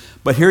you.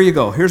 But here you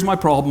go. Here's my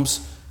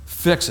problems.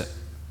 Fix it.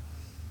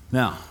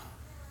 Now,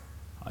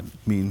 I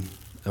mean,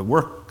 at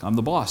work, I'm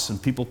the boss.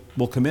 And people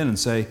will come in and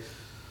say,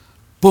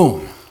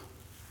 boom,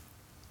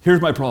 here's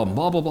my problem.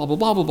 Blah, blah, blah, blah,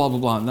 blah, blah, blah,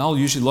 blah. And I'll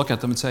usually look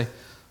at them and say,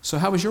 so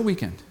how was your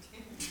weekend?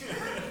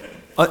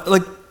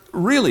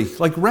 Really,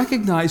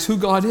 recognize who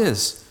God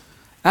is.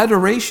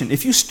 Adoration.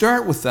 If you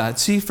start with that,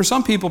 see, for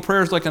some people,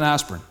 prayer is like an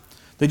aspirin.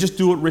 They just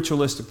do it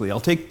ritualistically. I'll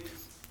take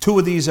 2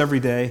 of these every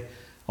day.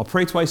 I'll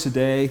pray twice a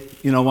day.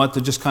 You know what?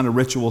 They're just kind of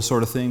ritual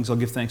sort of things. I'll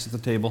give thanks at the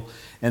table.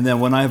 And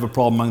then when I have a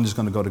problem, I'm just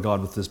going to go to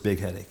God with this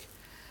big headache.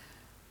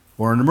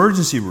 Or an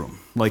emergency room.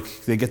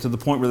 Like, they get to the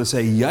point where they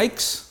say,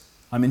 yikes,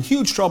 I'm in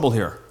huge trouble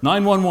here.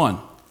 911.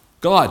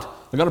 God,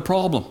 I got a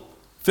problem.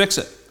 Fix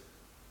it.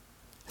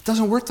 It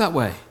doesn't work that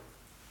way.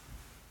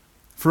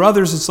 For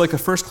others, it's like a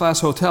first-class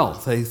hotel.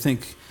 They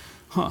think,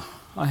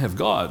 I have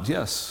God,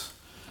 yes.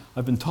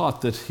 I've been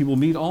taught that he will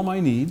meet all my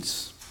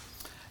needs,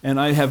 and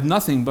I have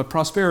nothing but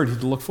prosperity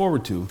to look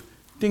forward to.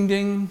 Ding,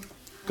 ding.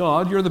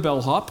 God, you're the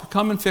bellhop.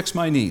 Come and fix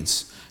my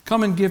needs.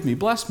 Come and give me,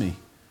 bless me.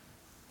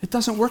 It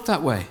doesn't work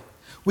that way.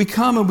 We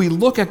come and we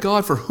look at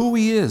God for who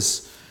he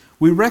is.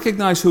 We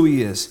recognize who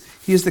he is.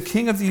 He is the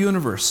king of the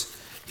universe.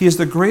 He is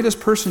the greatest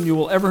person you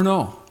will ever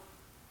know.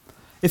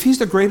 If he's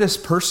the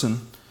greatest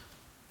person,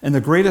 and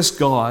the greatest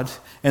God,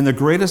 and the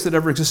greatest that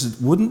ever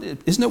existed,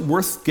 isn't it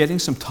worth getting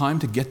some time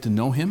to get to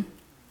know him?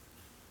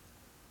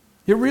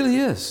 It really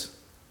is.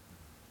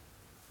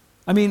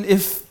 I mean,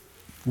 if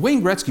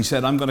Wayne Gretzky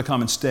said, I'm going to come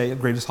and stay, the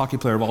greatest hockey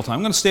player of all time,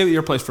 I'm going to stay at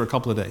your place for a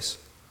couple of days.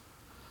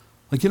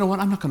 Like, you know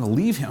what, I'm not going to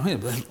leave him.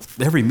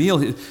 Every meal,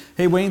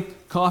 hey Wayne,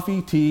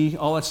 coffee, tea,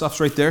 all that stuff's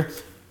right there.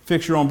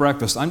 Fix your own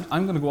breakfast. I'm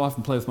going to go off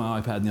and play with my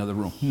iPad in the other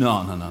room. No.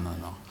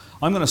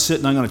 I'm going to sit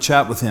and I'm going to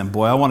chat with him.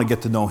 Boy, I want to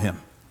get to know him.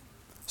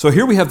 So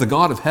here we have the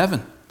God of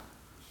heaven,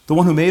 the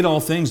one who made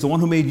all things, the one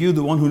who made you,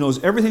 the one who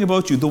knows everything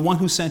about you, the one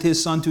who sent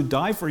his son to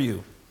die for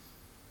you.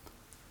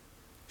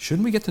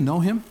 Shouldn't we get to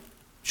know him?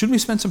 Shouldn't we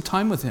spend some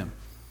time with him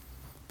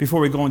before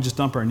we go and just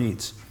dump our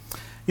needs?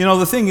 You know,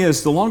 the thing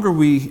is, the longer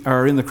we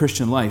are in the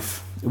Christian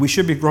life, we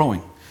should be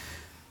growing.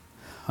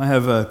 I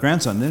have a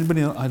grandson. Anybody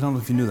know? I don't know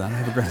if you knew that. I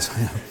have a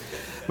grandson.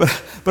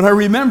 But I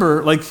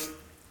remember, like,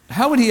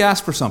 how would he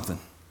ask for something?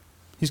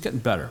 He's getting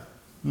better.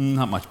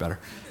 Not much better.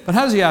 But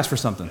how does he ask for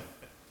something?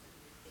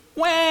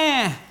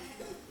 Wah!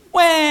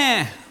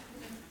 Wah!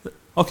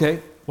 Okay,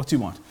 what's he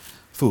want?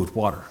 Food,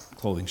 water,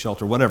 clothing,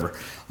 shelter, whatever.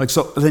 Like,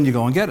 so then you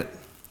go and get it.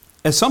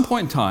 At some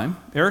point in time,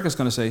 Eric is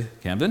going to say,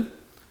 Camden,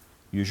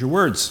 use your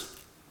words.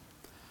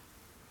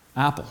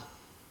 Apple,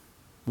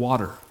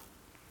 water,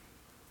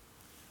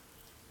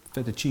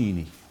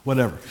 fettuccine,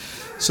 whatever.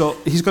 So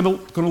he's going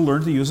to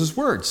learn to use his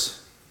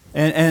words.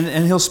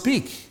 And he'll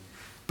speak.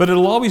 But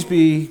it'll always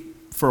be,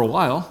 for a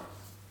while,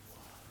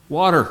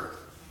 water,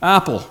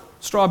 apple,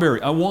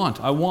 strawberry, I want.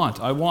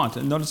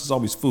 And notice it's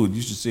always food.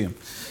 You should see him.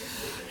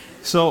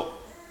 So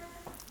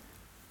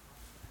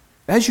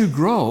as you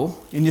grow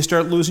and you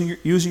start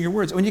using your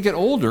words, when you get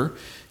older, do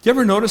you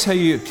ever notice how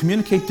you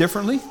communicate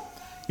differently?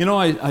 You know,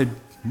 I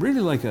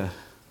really like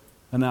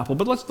an apple,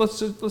 but let's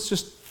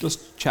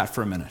just chat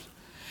for a minute.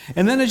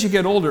 And then as you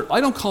get older,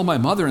 I don't call my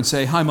mother and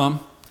say, hi, Mom,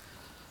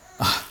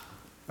 I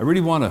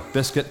really want a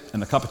biscuit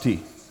and a cup of tea.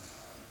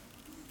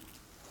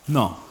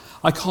 No.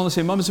 I call and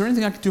say, Mom, is there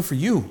anything I can do for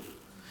you?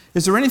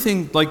 Is there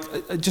anything, like,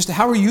 just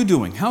how are you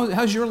doing?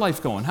 How's your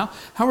life going? How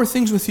are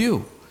things with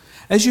you?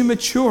 As you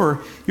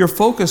mature, your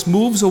focus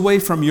moves away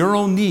from your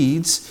own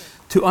needs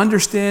to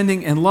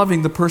understanding and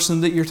loving the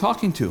person that you're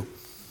talking to.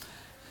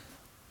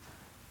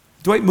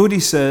 Dwight Moody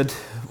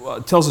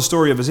tells a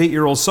story of his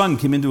 8-year-old son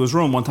came into his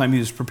room one time. He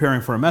was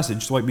preparing for a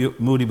message. Dwight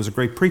Moody was a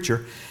great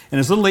preacher. And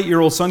his little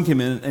 8-year-old son came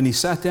in and he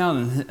sat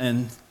down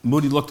and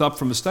Moody looked up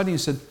from his study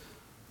and said,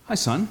 hi,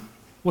 son,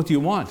 what do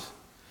you want?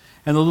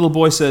 And the little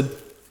boy said,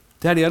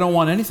 Daddy, I don't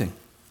want anything.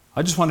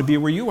 I just want to be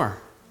where you are.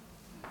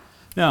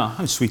 Now,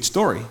 a sweet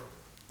story.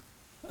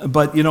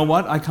 But you know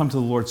what? I come to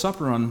the Lord's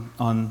Supper at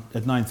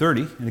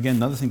 9:30. And again,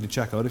 another thing to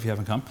check out if you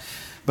haven't come.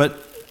 But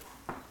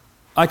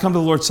I come to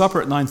the Lord's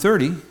Supper at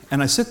 9:30,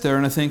 and I sit there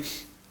and I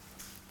think,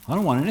 I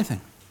don't want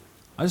anything.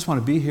 I just want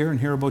to be here and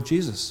hear about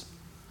Jesus.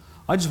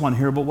 I just want to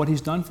hear about what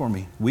he's done for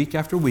me week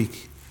after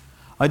week.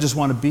 I just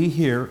want to be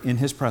here in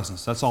his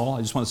presence. That's all.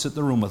 I just want to sit in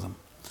the room with him.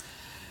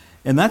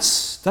 And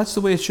that's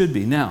the way it should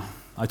be. Now,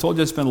 I told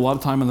you I'd spend a lot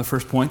of time on the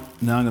first point.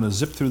 Now I'm going to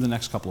zip through the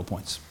next couple of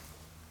points.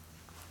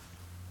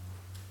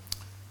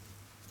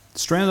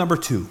 Strand number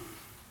 2.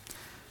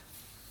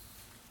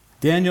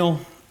 Daniel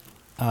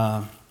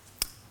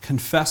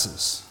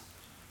confesses,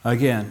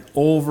 again,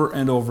 over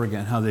and over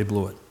again, how they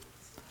blew it.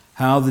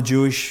 How the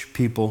Jewish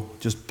people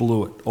just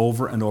blew it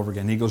over and over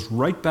again. He goes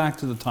right back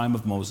to the time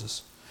of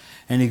Moses.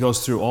 And he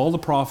goes through all the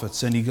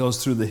prophets, and he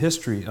goes through the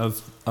history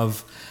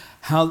of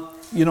how,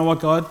 you know what,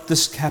 God,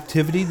 this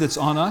captivity that's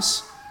on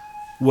us,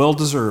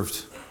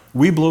 well-deserved.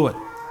 We blew it.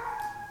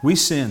 We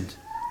sinned.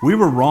 We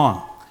were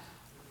wrong.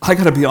 I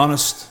got to be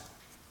honest,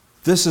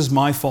 this is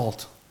my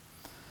fault.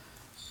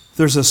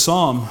 There's a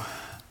Psalm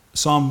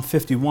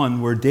 51,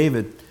 where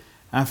David,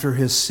 after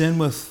his sin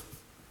with,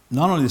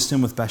 not only the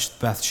sin with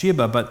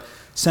Bathsheba, but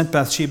sent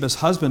Bathsheba's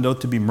husband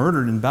out to be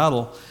murdered in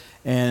battle,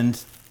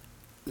 and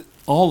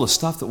all the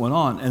stuff that went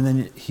on, and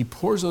then he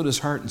pours out his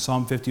heart in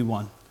Psalm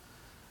 51.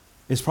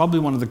 It's probably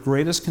one of the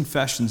greatest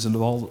confessions of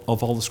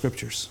all the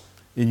scriptures.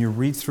 And you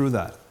read through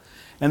that.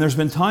 And there's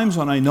been times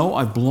when I know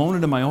I've blown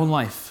it in my own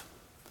life.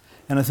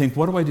 And I think,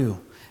 what do I do?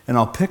 And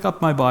I'll pick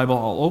up my Bible,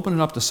 I'll open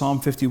it up to Psalm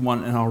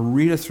 51, and I'll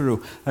read it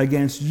through.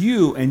 Against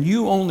you and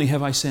you only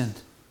have I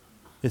sinned,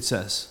 it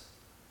says.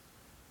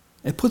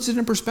 It puts it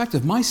in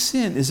perspective. My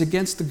sin is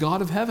against the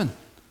God of heaven.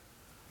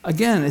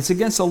 Again, it's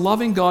against a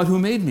loving God who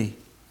made me.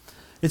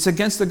 It's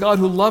against the God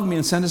who loved me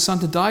and sent his son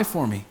to die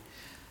for me.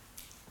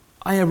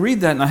 I read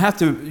that and I have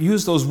to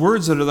use those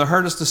words that are the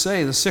hardest to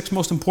say, the 6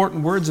 most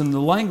important words in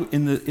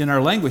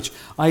our language.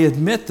 I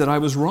admit that I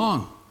was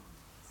wrong.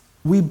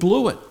 We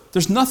blew it.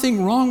 There's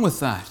nothing wrong with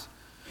that.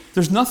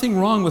 There's nothing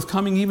wrong with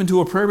coming even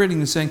to a prayer meeting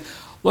and saying,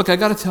 look, I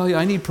got to tell you,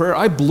 I need prayer.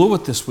 I blew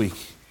it this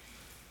week.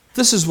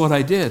 This is what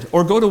I did.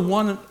 Or go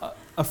to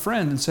a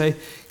friend and say,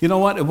 you know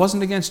what, it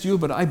wasn't against you,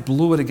 but I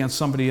blew it against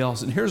somebody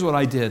else, and here's what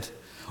I did.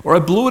 Or I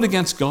blew it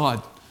against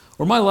God.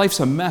 Or my life's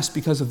a mess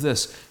because of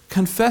this.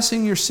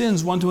 Confessing your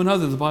sins one to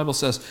another, the Bible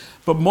says.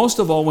 But most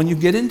of all, when you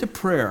get into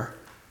prayer,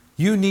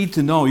 you need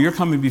to know you're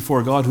coming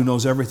before God who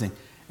knows everything,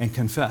 and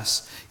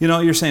confess. You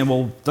know, you're saying,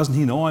 well, doesn't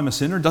he know I'm a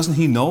sinner? Doesn't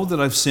he know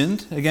that I've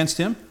sinned against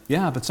him?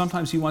 Yeah, but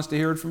sometimes he wants to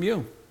hear it from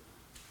you.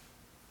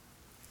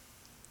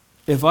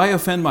 If I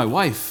offend my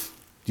wife,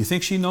 do you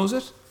think she knows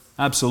it?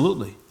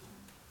 Absolutely.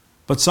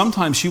 But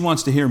sometimes she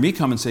wants to hear me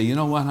come and say, you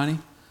know what, honey?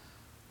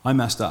 I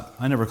messed up.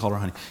 I never call her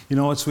honey. You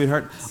know what,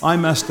 sweetheart? I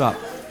messed up.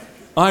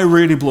 I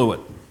really blew it.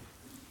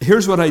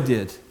 Here's what I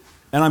did.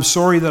 And I'm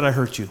sorry that I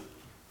hurt you.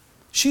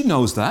 She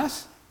knows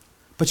that.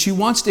 But she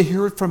wants to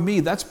hear it from me.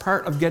 That's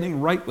part of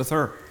getting right with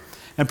her.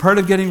 And part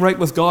of getting right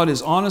with God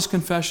is honest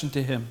confession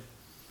to him.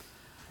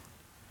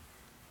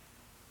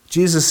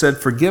 Jesus said,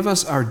 forgive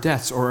us our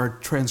debts or our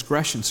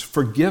transgressions.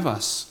 Forgive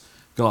us,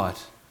 God,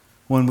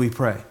 when we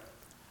pray.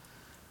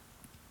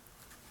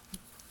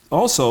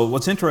 Also,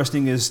 what's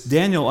interesting is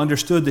Daniel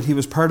understood that he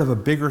was part of a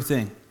bigger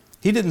thing.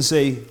 He didn't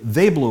say,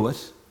 they blew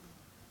it.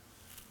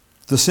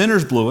 The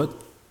sinners blew it.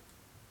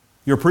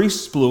 Your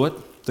priests blew it.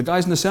 The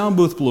guys in the sound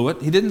booth blew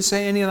it. He didn't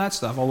say any of that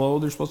stuff, although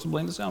they're supposed to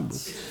blame the sound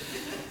booth.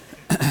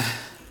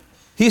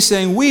 He's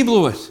saying, we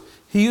blew it.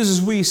 He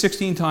uses we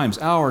 16 times,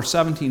 our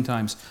 17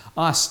 times,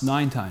 us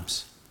 9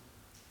 times.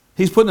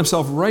 He's putting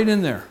himself right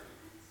in there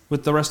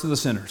with the rest of the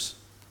sinners.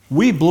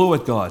 We blew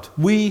it, God.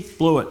 We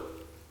blew it.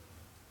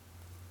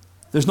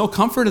 There's no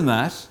comfort in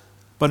that,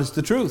 but it's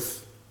the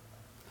truth.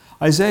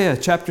 Isaiah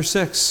chapter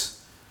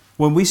 6,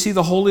 when we see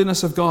the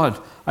holiness of God,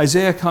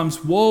 Isaiah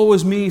comes, woe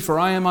is me, for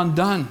I am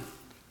undone.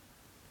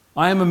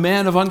 I am a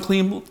man of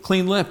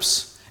unclean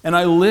lips, and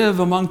I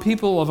live among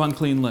people of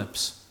unclean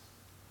lips.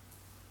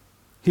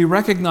 He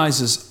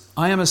recognizes,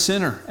 I am a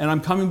sinner, and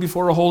I'm coming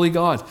before a holy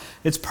God.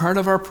 It's part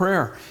of our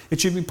prayer. It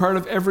should be part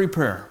of every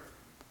prayer.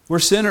 We're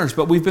sinners,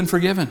 but we've been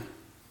forgiven,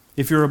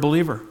 if you're a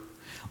believer.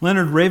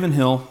 Leonard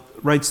Ravenhill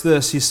writes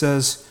this. He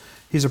says,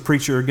 he's a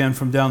preacher again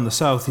from down the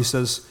south. He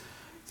says,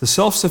 the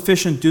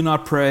self-sufficient do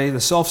not pray, the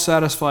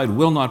self-satisfied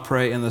will not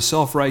pray, and the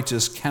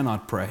self-righteous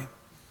cannot pray.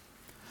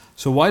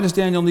 So why does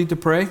Daniel need to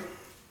pray?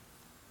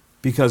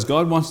 Because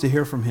God wants to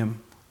hear from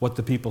him what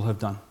the people have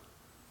done.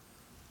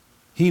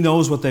 He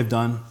knows what they've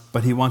done,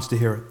 but he wants to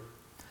hear it.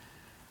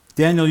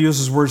 Daniel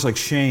uses words like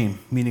shame,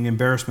 meaning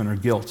embarrassment or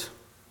guilt.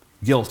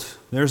 Guilt.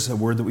 There's a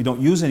word that we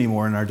don't use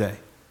anymore in our day.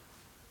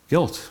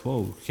 Guilt.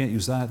 Whoa, can't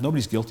use that.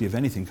 Nobody's guilty of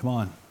anything. Come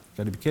on. You've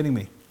got to be kidding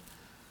me.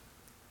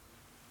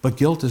 But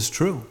guilt is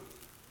true.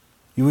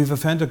 We've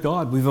offended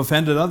God. We've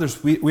offended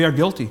others. We are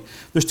guilty.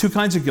 There's 2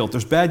 kinds of guilt.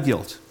 There's bad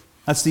guilt.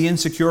 That's the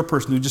insecure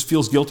person who just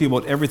feels guilty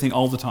about everything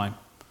all the time.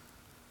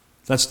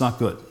 That's not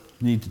good.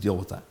 You need to deal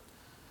with that.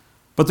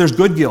 But there's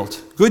good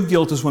guilt. Good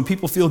guilt is when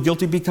people feel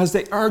guilty because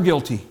they are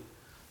guilty.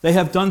 They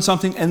have done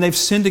something and they've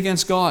sinned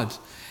against God.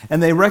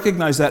 And they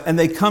recognize that and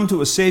they come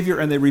to a Savior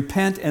and they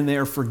repent and they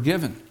are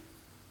forgiven.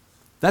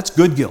 That's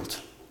good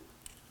guilt.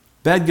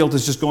 Bad guilt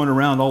is just going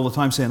around all the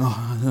time saying,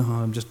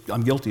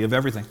 I'm guilty of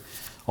everything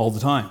all the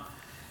time.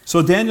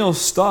 So Daniel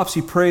stops,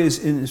 he prays.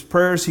 In his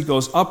prayers, he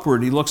goes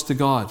upward, he looks to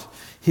God.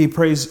 He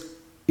prays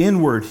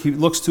inward, he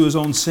looks to his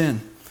own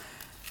sin.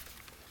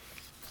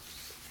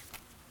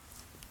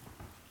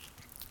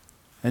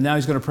 And now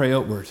he's going to pray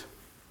outward.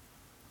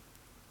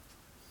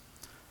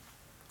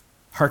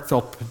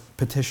 Heartfelt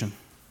petition.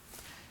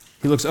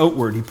 He looks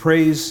outward. He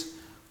prays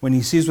when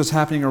he sees what's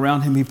happening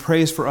around him. He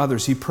prays for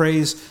others. He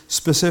prays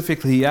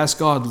specifically. He asks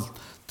God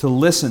to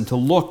listen, to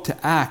look,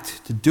 to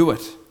act, to do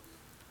it.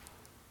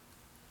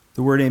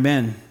 The word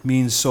amen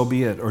means so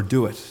be it or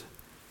do it.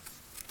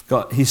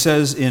 God, he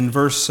says in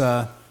verse...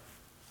 I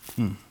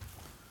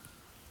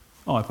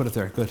put it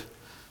there. Good.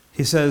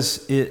 He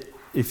says...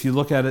 If you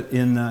look at it,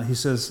 he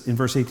says in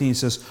verse 18, he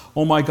says,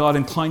 "Oh my God,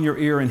 incline your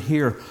ear and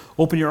hear.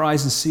 Open your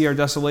eyes and see our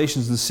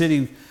desolations in the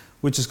city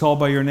which is called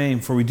by your name.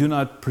 For we do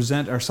not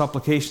present our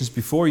supplications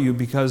before you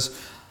because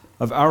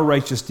of our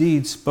righteous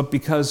deeds, but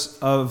because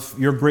of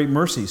your great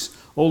mercies.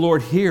 O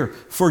Lord, hear,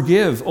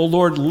 forgive. O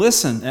Lord,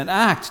 listen and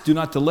act. Do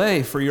not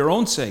delay for your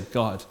own sake,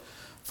 God,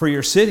 for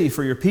your city,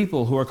 for your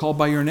people who are called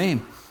by your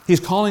name."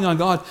 He's calling on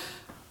God,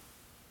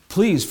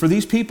 please, for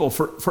these people,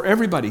 for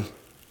everybody.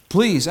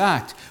 Please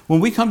act.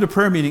 When we come to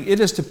prayer meeting, it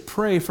is to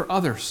pray for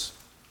others.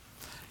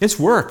 It's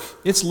work.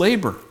 It's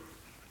labor.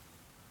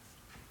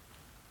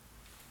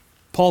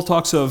 Paul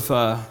talks of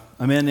a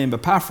man named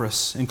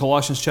Epaphras in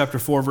Colossians chapter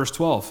 4, verse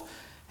 12.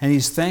 And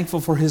he's thankful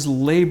for his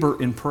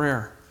labor in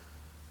prayer.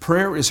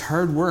 Prayer is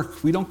hard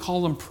work. We don't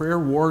call them prayer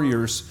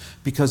warriors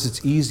because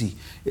it's easy.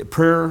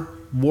 Prayer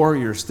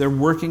warriors, they're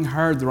working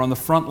hard. They're on the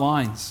front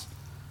lines.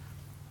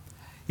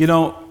 You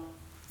know,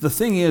 the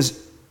thing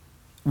is,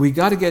 we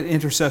got to get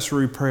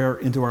intercessory prayer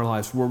into our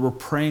lives where we're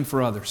praying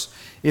for others.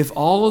 If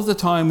all of the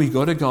time we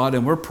go to God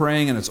and we're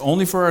praying and it's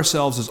only for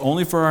ourselves, it's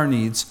only for our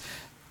needs,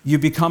 you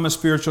become a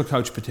spiritual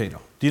couch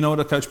potato. Do you know what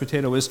a couch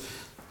potato is?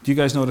 Do you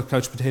guys know what a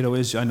couch potato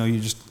is? I know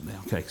you just...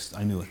 Okay,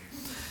 I knew it.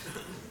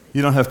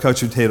 You don't have couch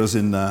potatoes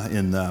in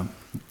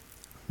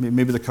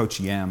maybe the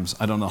couch yams.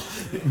 I don't know.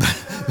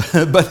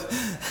 But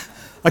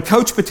a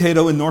couch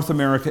potato in North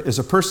America is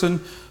a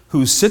person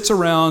who sits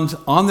around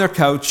on their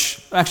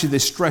couch, actually they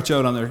stretch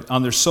out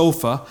on their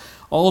sofa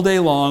all day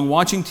long,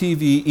 watching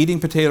TV, eating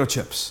potato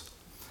chips.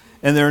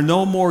 And they're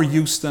no more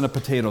use than a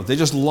potato. They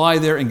just lie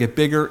there and get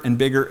bigger and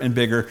bigger and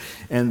bigger,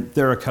 and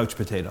they're a couch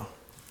potato.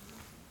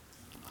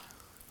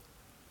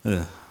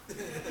 Ugh.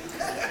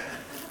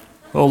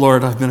 Oh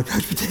Lord, I've been a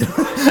couch potato.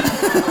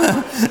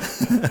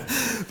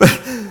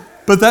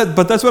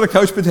 but that's what a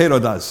couch potato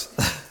does.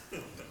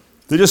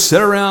 They just sit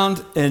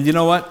around, and you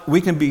know what? We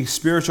can be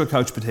spiritual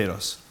couch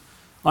potatoes.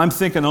 I'm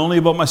thinking only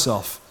about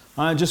myself.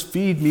 Just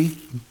feed me.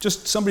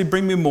 Just somebody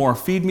bring me more.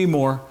 Feed me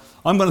more.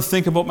 I'm going to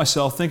think about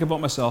myself.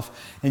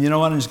 And you know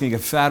what? I'm just going to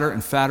get fatter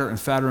and fatter and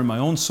fatter in my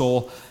own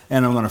soul,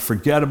 and I'm going to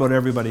forget about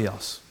everybody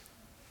else.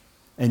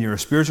 and you're a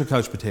spiritual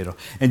couch potato.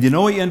 And you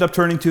know what you end up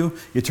turning to?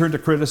 You turn to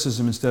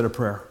criticism instead of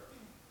prayer.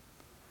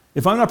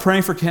 If I'm not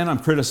praying for Ken, I'm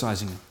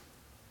criticizing him.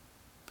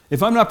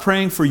 If I'm not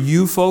praying for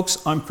you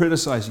folks, I'm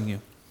criticizing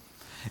you.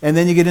 And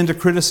then you get into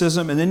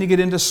criticism, and then you get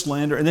into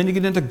slander, and then you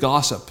get into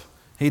gossip.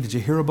 Hey, did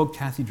you hear about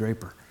Kathy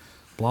Draper?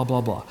 Blah,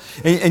 blah, blah.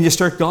 And you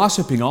start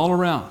gossiping all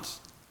around.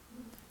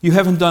 You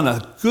haven't done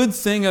a good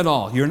thing at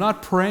all. You're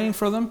not praying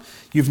for them.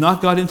 You've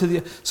not got into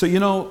the... So,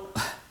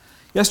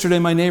 yesterday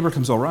my neighbor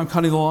comes over. I'm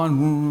cutting the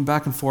lawn,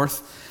 back and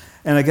forth,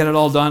 and I get it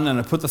all done, and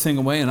I put the thing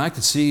away, and I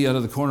could see out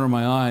of the corner of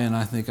my eye, and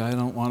I think, I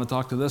don't want to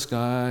talk to this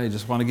guy. I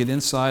just want to get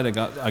inside.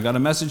 I got a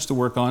message to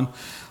work on.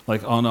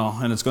 Like, oh no,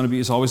 and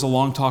it's always a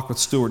long talk with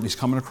Stuart, and he's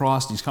coming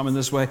across, and he's coming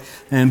this way,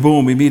 and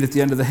boom, we meet at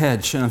the end of the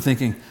hedge, and I'm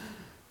thinking,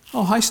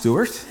 oh, hi,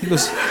 Stuart. He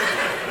goes,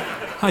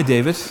 hi,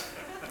 David.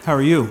 How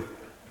are you?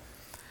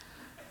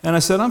 And I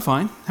said, I'm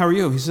fine. How are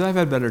you? He said, I've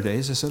had better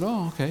days. I said,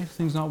 oh, okay.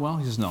 Things not well?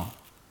 He says, no.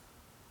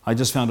 I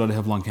just found out I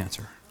have lung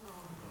cancer.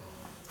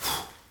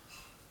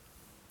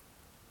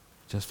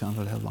 Just found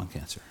out I have lung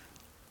cancer.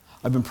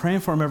 I've been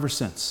praying for him ever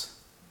since.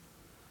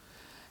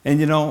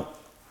 And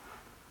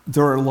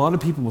there are a lot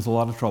of people with a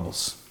lot of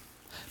troubles.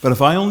 But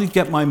if I only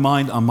get my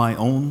mind on my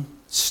own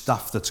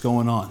stuff that's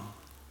going on,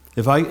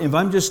 if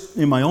I'm just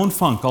in my own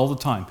funk all the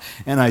time,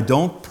 and I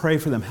don't pray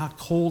for them, how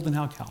cold and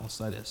how callous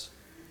that is.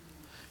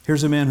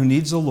 Here's a man who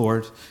needs the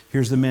Lord.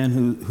 Here's the man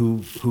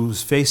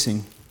who's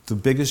facing the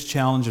biggest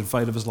challenge and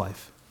fight of his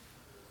life.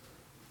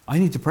 I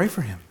need to pray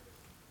for him.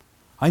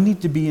 I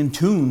need to be in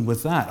tune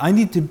with that.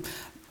 I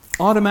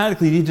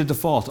automatically need to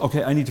default.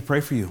 Okay, I need to pray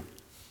for you.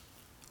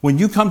 When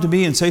you come to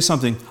me and say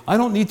something, I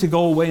don't need to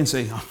go away and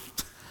say, oh,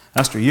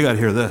 Esther, you got to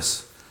hear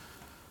this.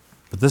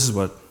 But this is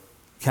what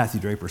Kathy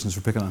Draper, since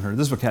we're picking on her,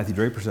 this is what Kathy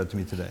Draper said to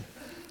me today.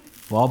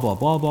 Blah, blah,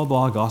 blah, blah,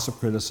 blah, gossip,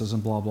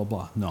 criticism, blah, blah,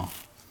 blah. No.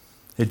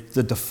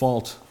 The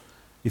default,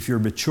 if you're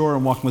mature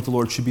and walking with the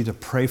Lord, should be to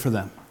pray for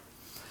them.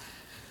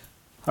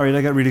 All right, I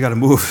really got to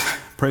move.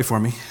 Pray for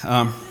me.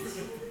 I'll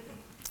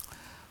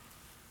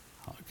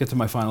get to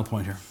my final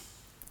point here.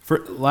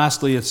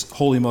 Lastly, it's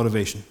holy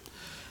motivation.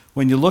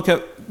 When you look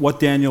at what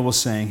Daniel was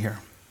saying here,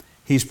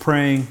 he's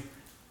praying,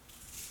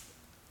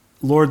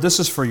 Lord, this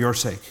is for your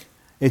sake.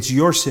 It's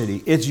your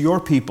city. It's your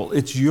people.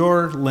 It's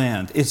your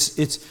land.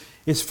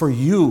 It's for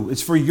you.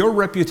 It's for your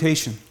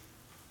reputation.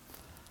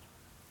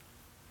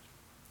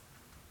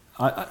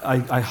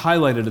 I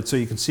highlighted it so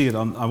you can see it.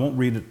 I won't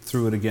read it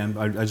through it again.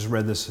 I just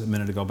read this a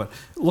minute ago. But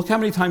look how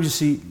many times you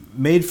see,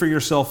 made for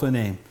yourself a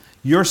name.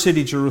 Your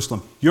city,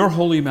 Jerusalem. Your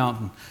holy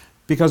mountain.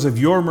 Because of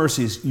your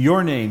mercies,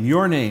 your name,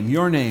 your name,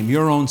 your name,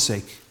 your own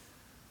sake.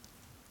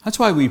 That's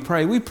why we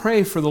pray. We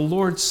pray for the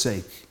Lord's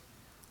sake.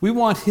 We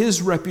want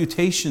His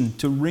reputation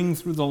to ring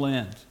through the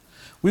land.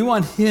 We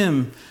want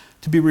Him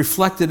to be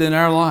reflected in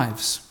our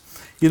lives.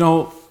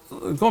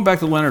 Going back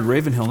to Leonard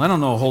Ravenhill, and I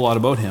don't know a whole lot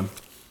about him,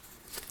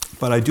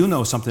 but I do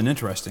know something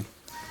interesting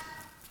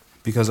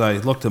because I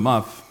looked him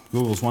up.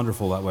 Google's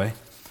wonderful that way.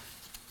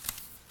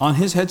 On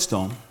his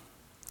headstone,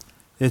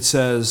 it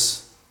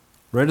says,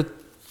 right at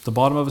the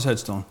bottom of his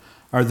headstone,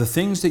 are the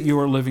things that you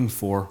are living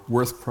for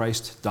worth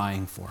Christ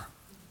dying for?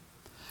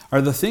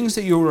 Are the things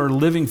that you are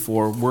living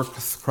for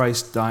worth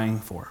Christ dying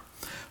for?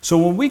 So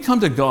when we come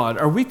to God,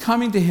 are we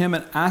coming to Him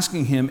and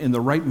asking Him in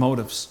the right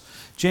motives?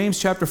 James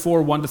chapter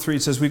 4, 1-3,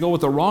 it says, we go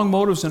with the wrong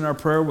motives in our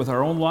prayer, with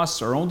our own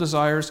lusts, our own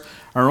desires,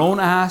 our own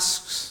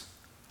asks,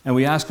 and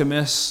we ask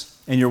amiss,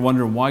 and you're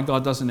wondering why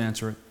God doesn't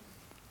answer it.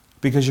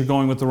 Because you're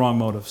going with the wrong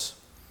motives.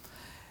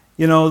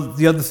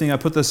 The other thing, I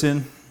put this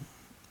in,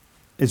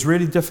 it's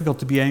really difficult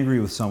to be angry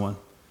with someone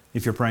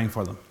if you're praying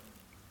for them.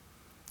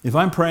 If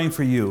I'm praying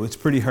for you, it's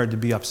pretty hard to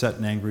be upset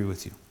and angry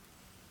with you.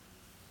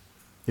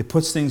 It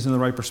puts things in the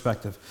right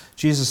perspective.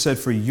 Jesus said,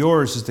 for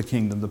yours is the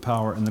kingdom, the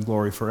power, and the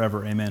glory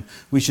forever. Amen.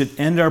 We should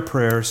end our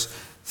prayers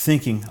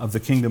thinking of the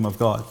kingdom of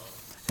God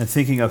and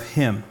thinking of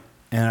Him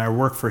and our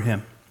work for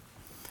Him.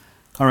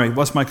 All right,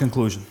 what's my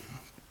conclusion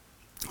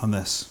on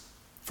this?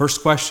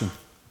 First question,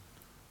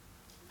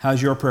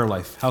 how's your prayer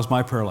life? How's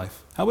my prayer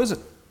life? How is it?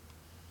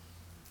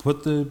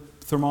 Put the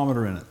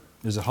thermometer in it.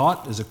 Is it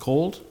hot? Is it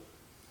cold?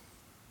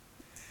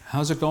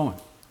 How's it going?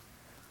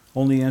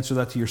 Only answer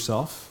that to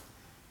yourself.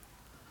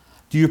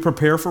 Do you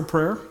prepare for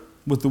prayer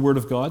with the Word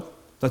of God?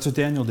 That's what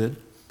Daniel did.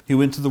 He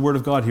went to the Word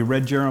of God. He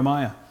read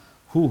Jeremiah.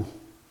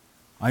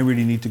 I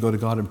really need to go to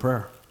God in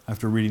prayer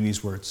after reading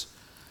these words.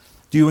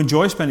 Do you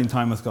enjoy spending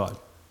time with God?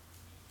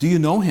 Do you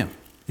know Him?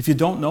 If you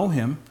don't know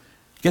Him,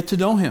 get to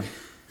know Him.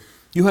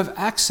 You have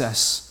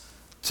access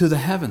to the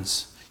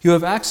heavens. You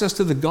have access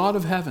to the God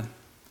of heaven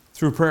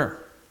through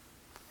prayer.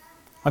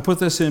 I put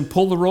this in,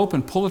 pull the rope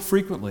and pull it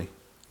frequently.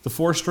 The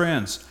 4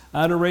 strands,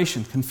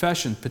 adoration,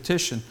 confession,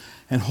 petition,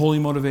 and holy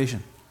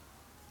motivation.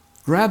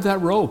 Grab that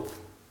rope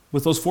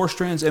with those 4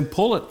 strands and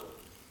pull it.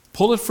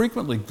 Pull it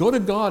frequently. Go to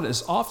God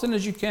as often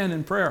as you can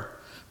in prayer.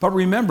 But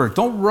remember,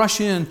 don't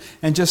rush in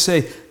and just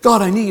say,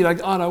 God, I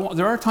want.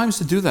 There are times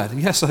to do that.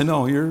 Yes, I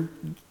know. You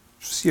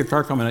see a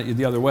car coming at you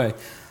the other way,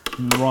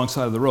 on the wrong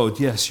side of the road.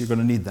 Yes, you're going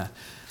to need that.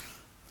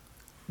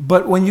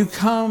 But when you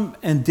come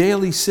and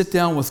daily sit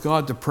down with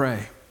God to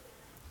pray,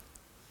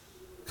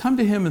 come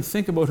to Him and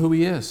think about who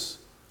He is.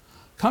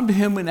 Come to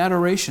Him in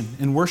adoration,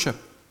 in worship.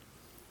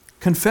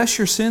 Confess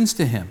your sins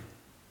to Him.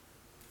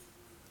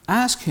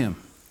 Ask Him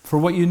for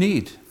what you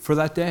need for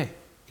that day.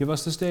 Give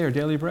us this day our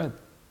daily bread.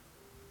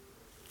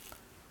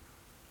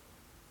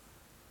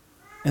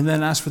 And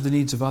then ask for the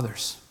needs of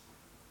others.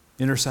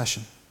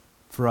 Intercession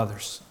for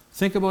others.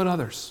 Think about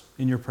others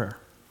in your prayer.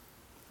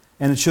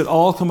 And it should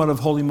all come out of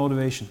holy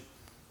motivation.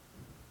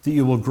 That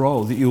you will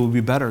grow, that you will be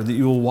better, that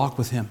you will walk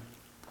with Him.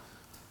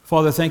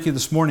 Father, thank you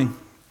this morning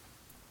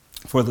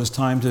for this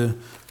time to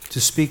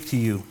speak to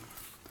you.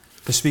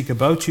 To speak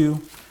about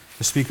you,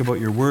 to speak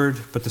about your word,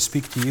 but to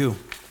speak to you.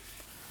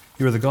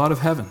 You are the God of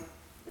heaven.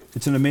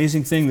 It's an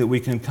amazing thing that we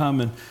can come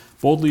and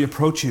boldly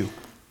approach you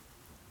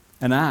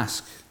and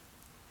ask.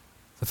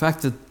 The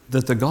fact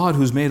that the God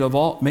who's made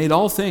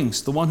all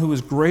things, the one who is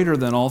greater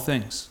than all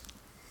things,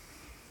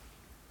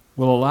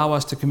 will allow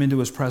us to come into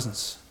His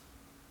presence.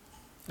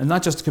 And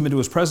not just to come into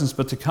His presence,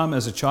 but to come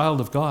as a child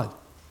of God.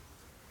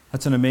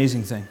 That's an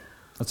amazing thing.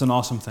 That's an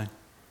awesome thing.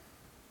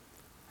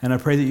 And I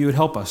pray that you would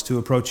help us to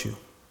approach you.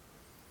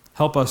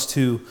 Help us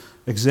to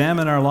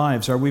examine our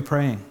lives. Are we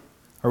praying?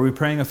 Are we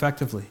praying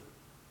effectively?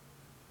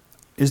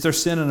 Is there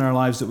sin in our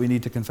lives that we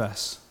need to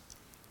confess?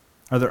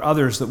 Are there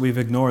others that we've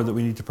ignored that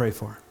we need to pray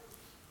for?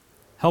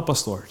 Help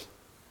us, Lord.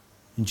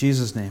 In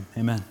Jesus' name,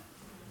 amen.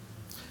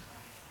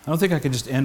 I don't think I could just end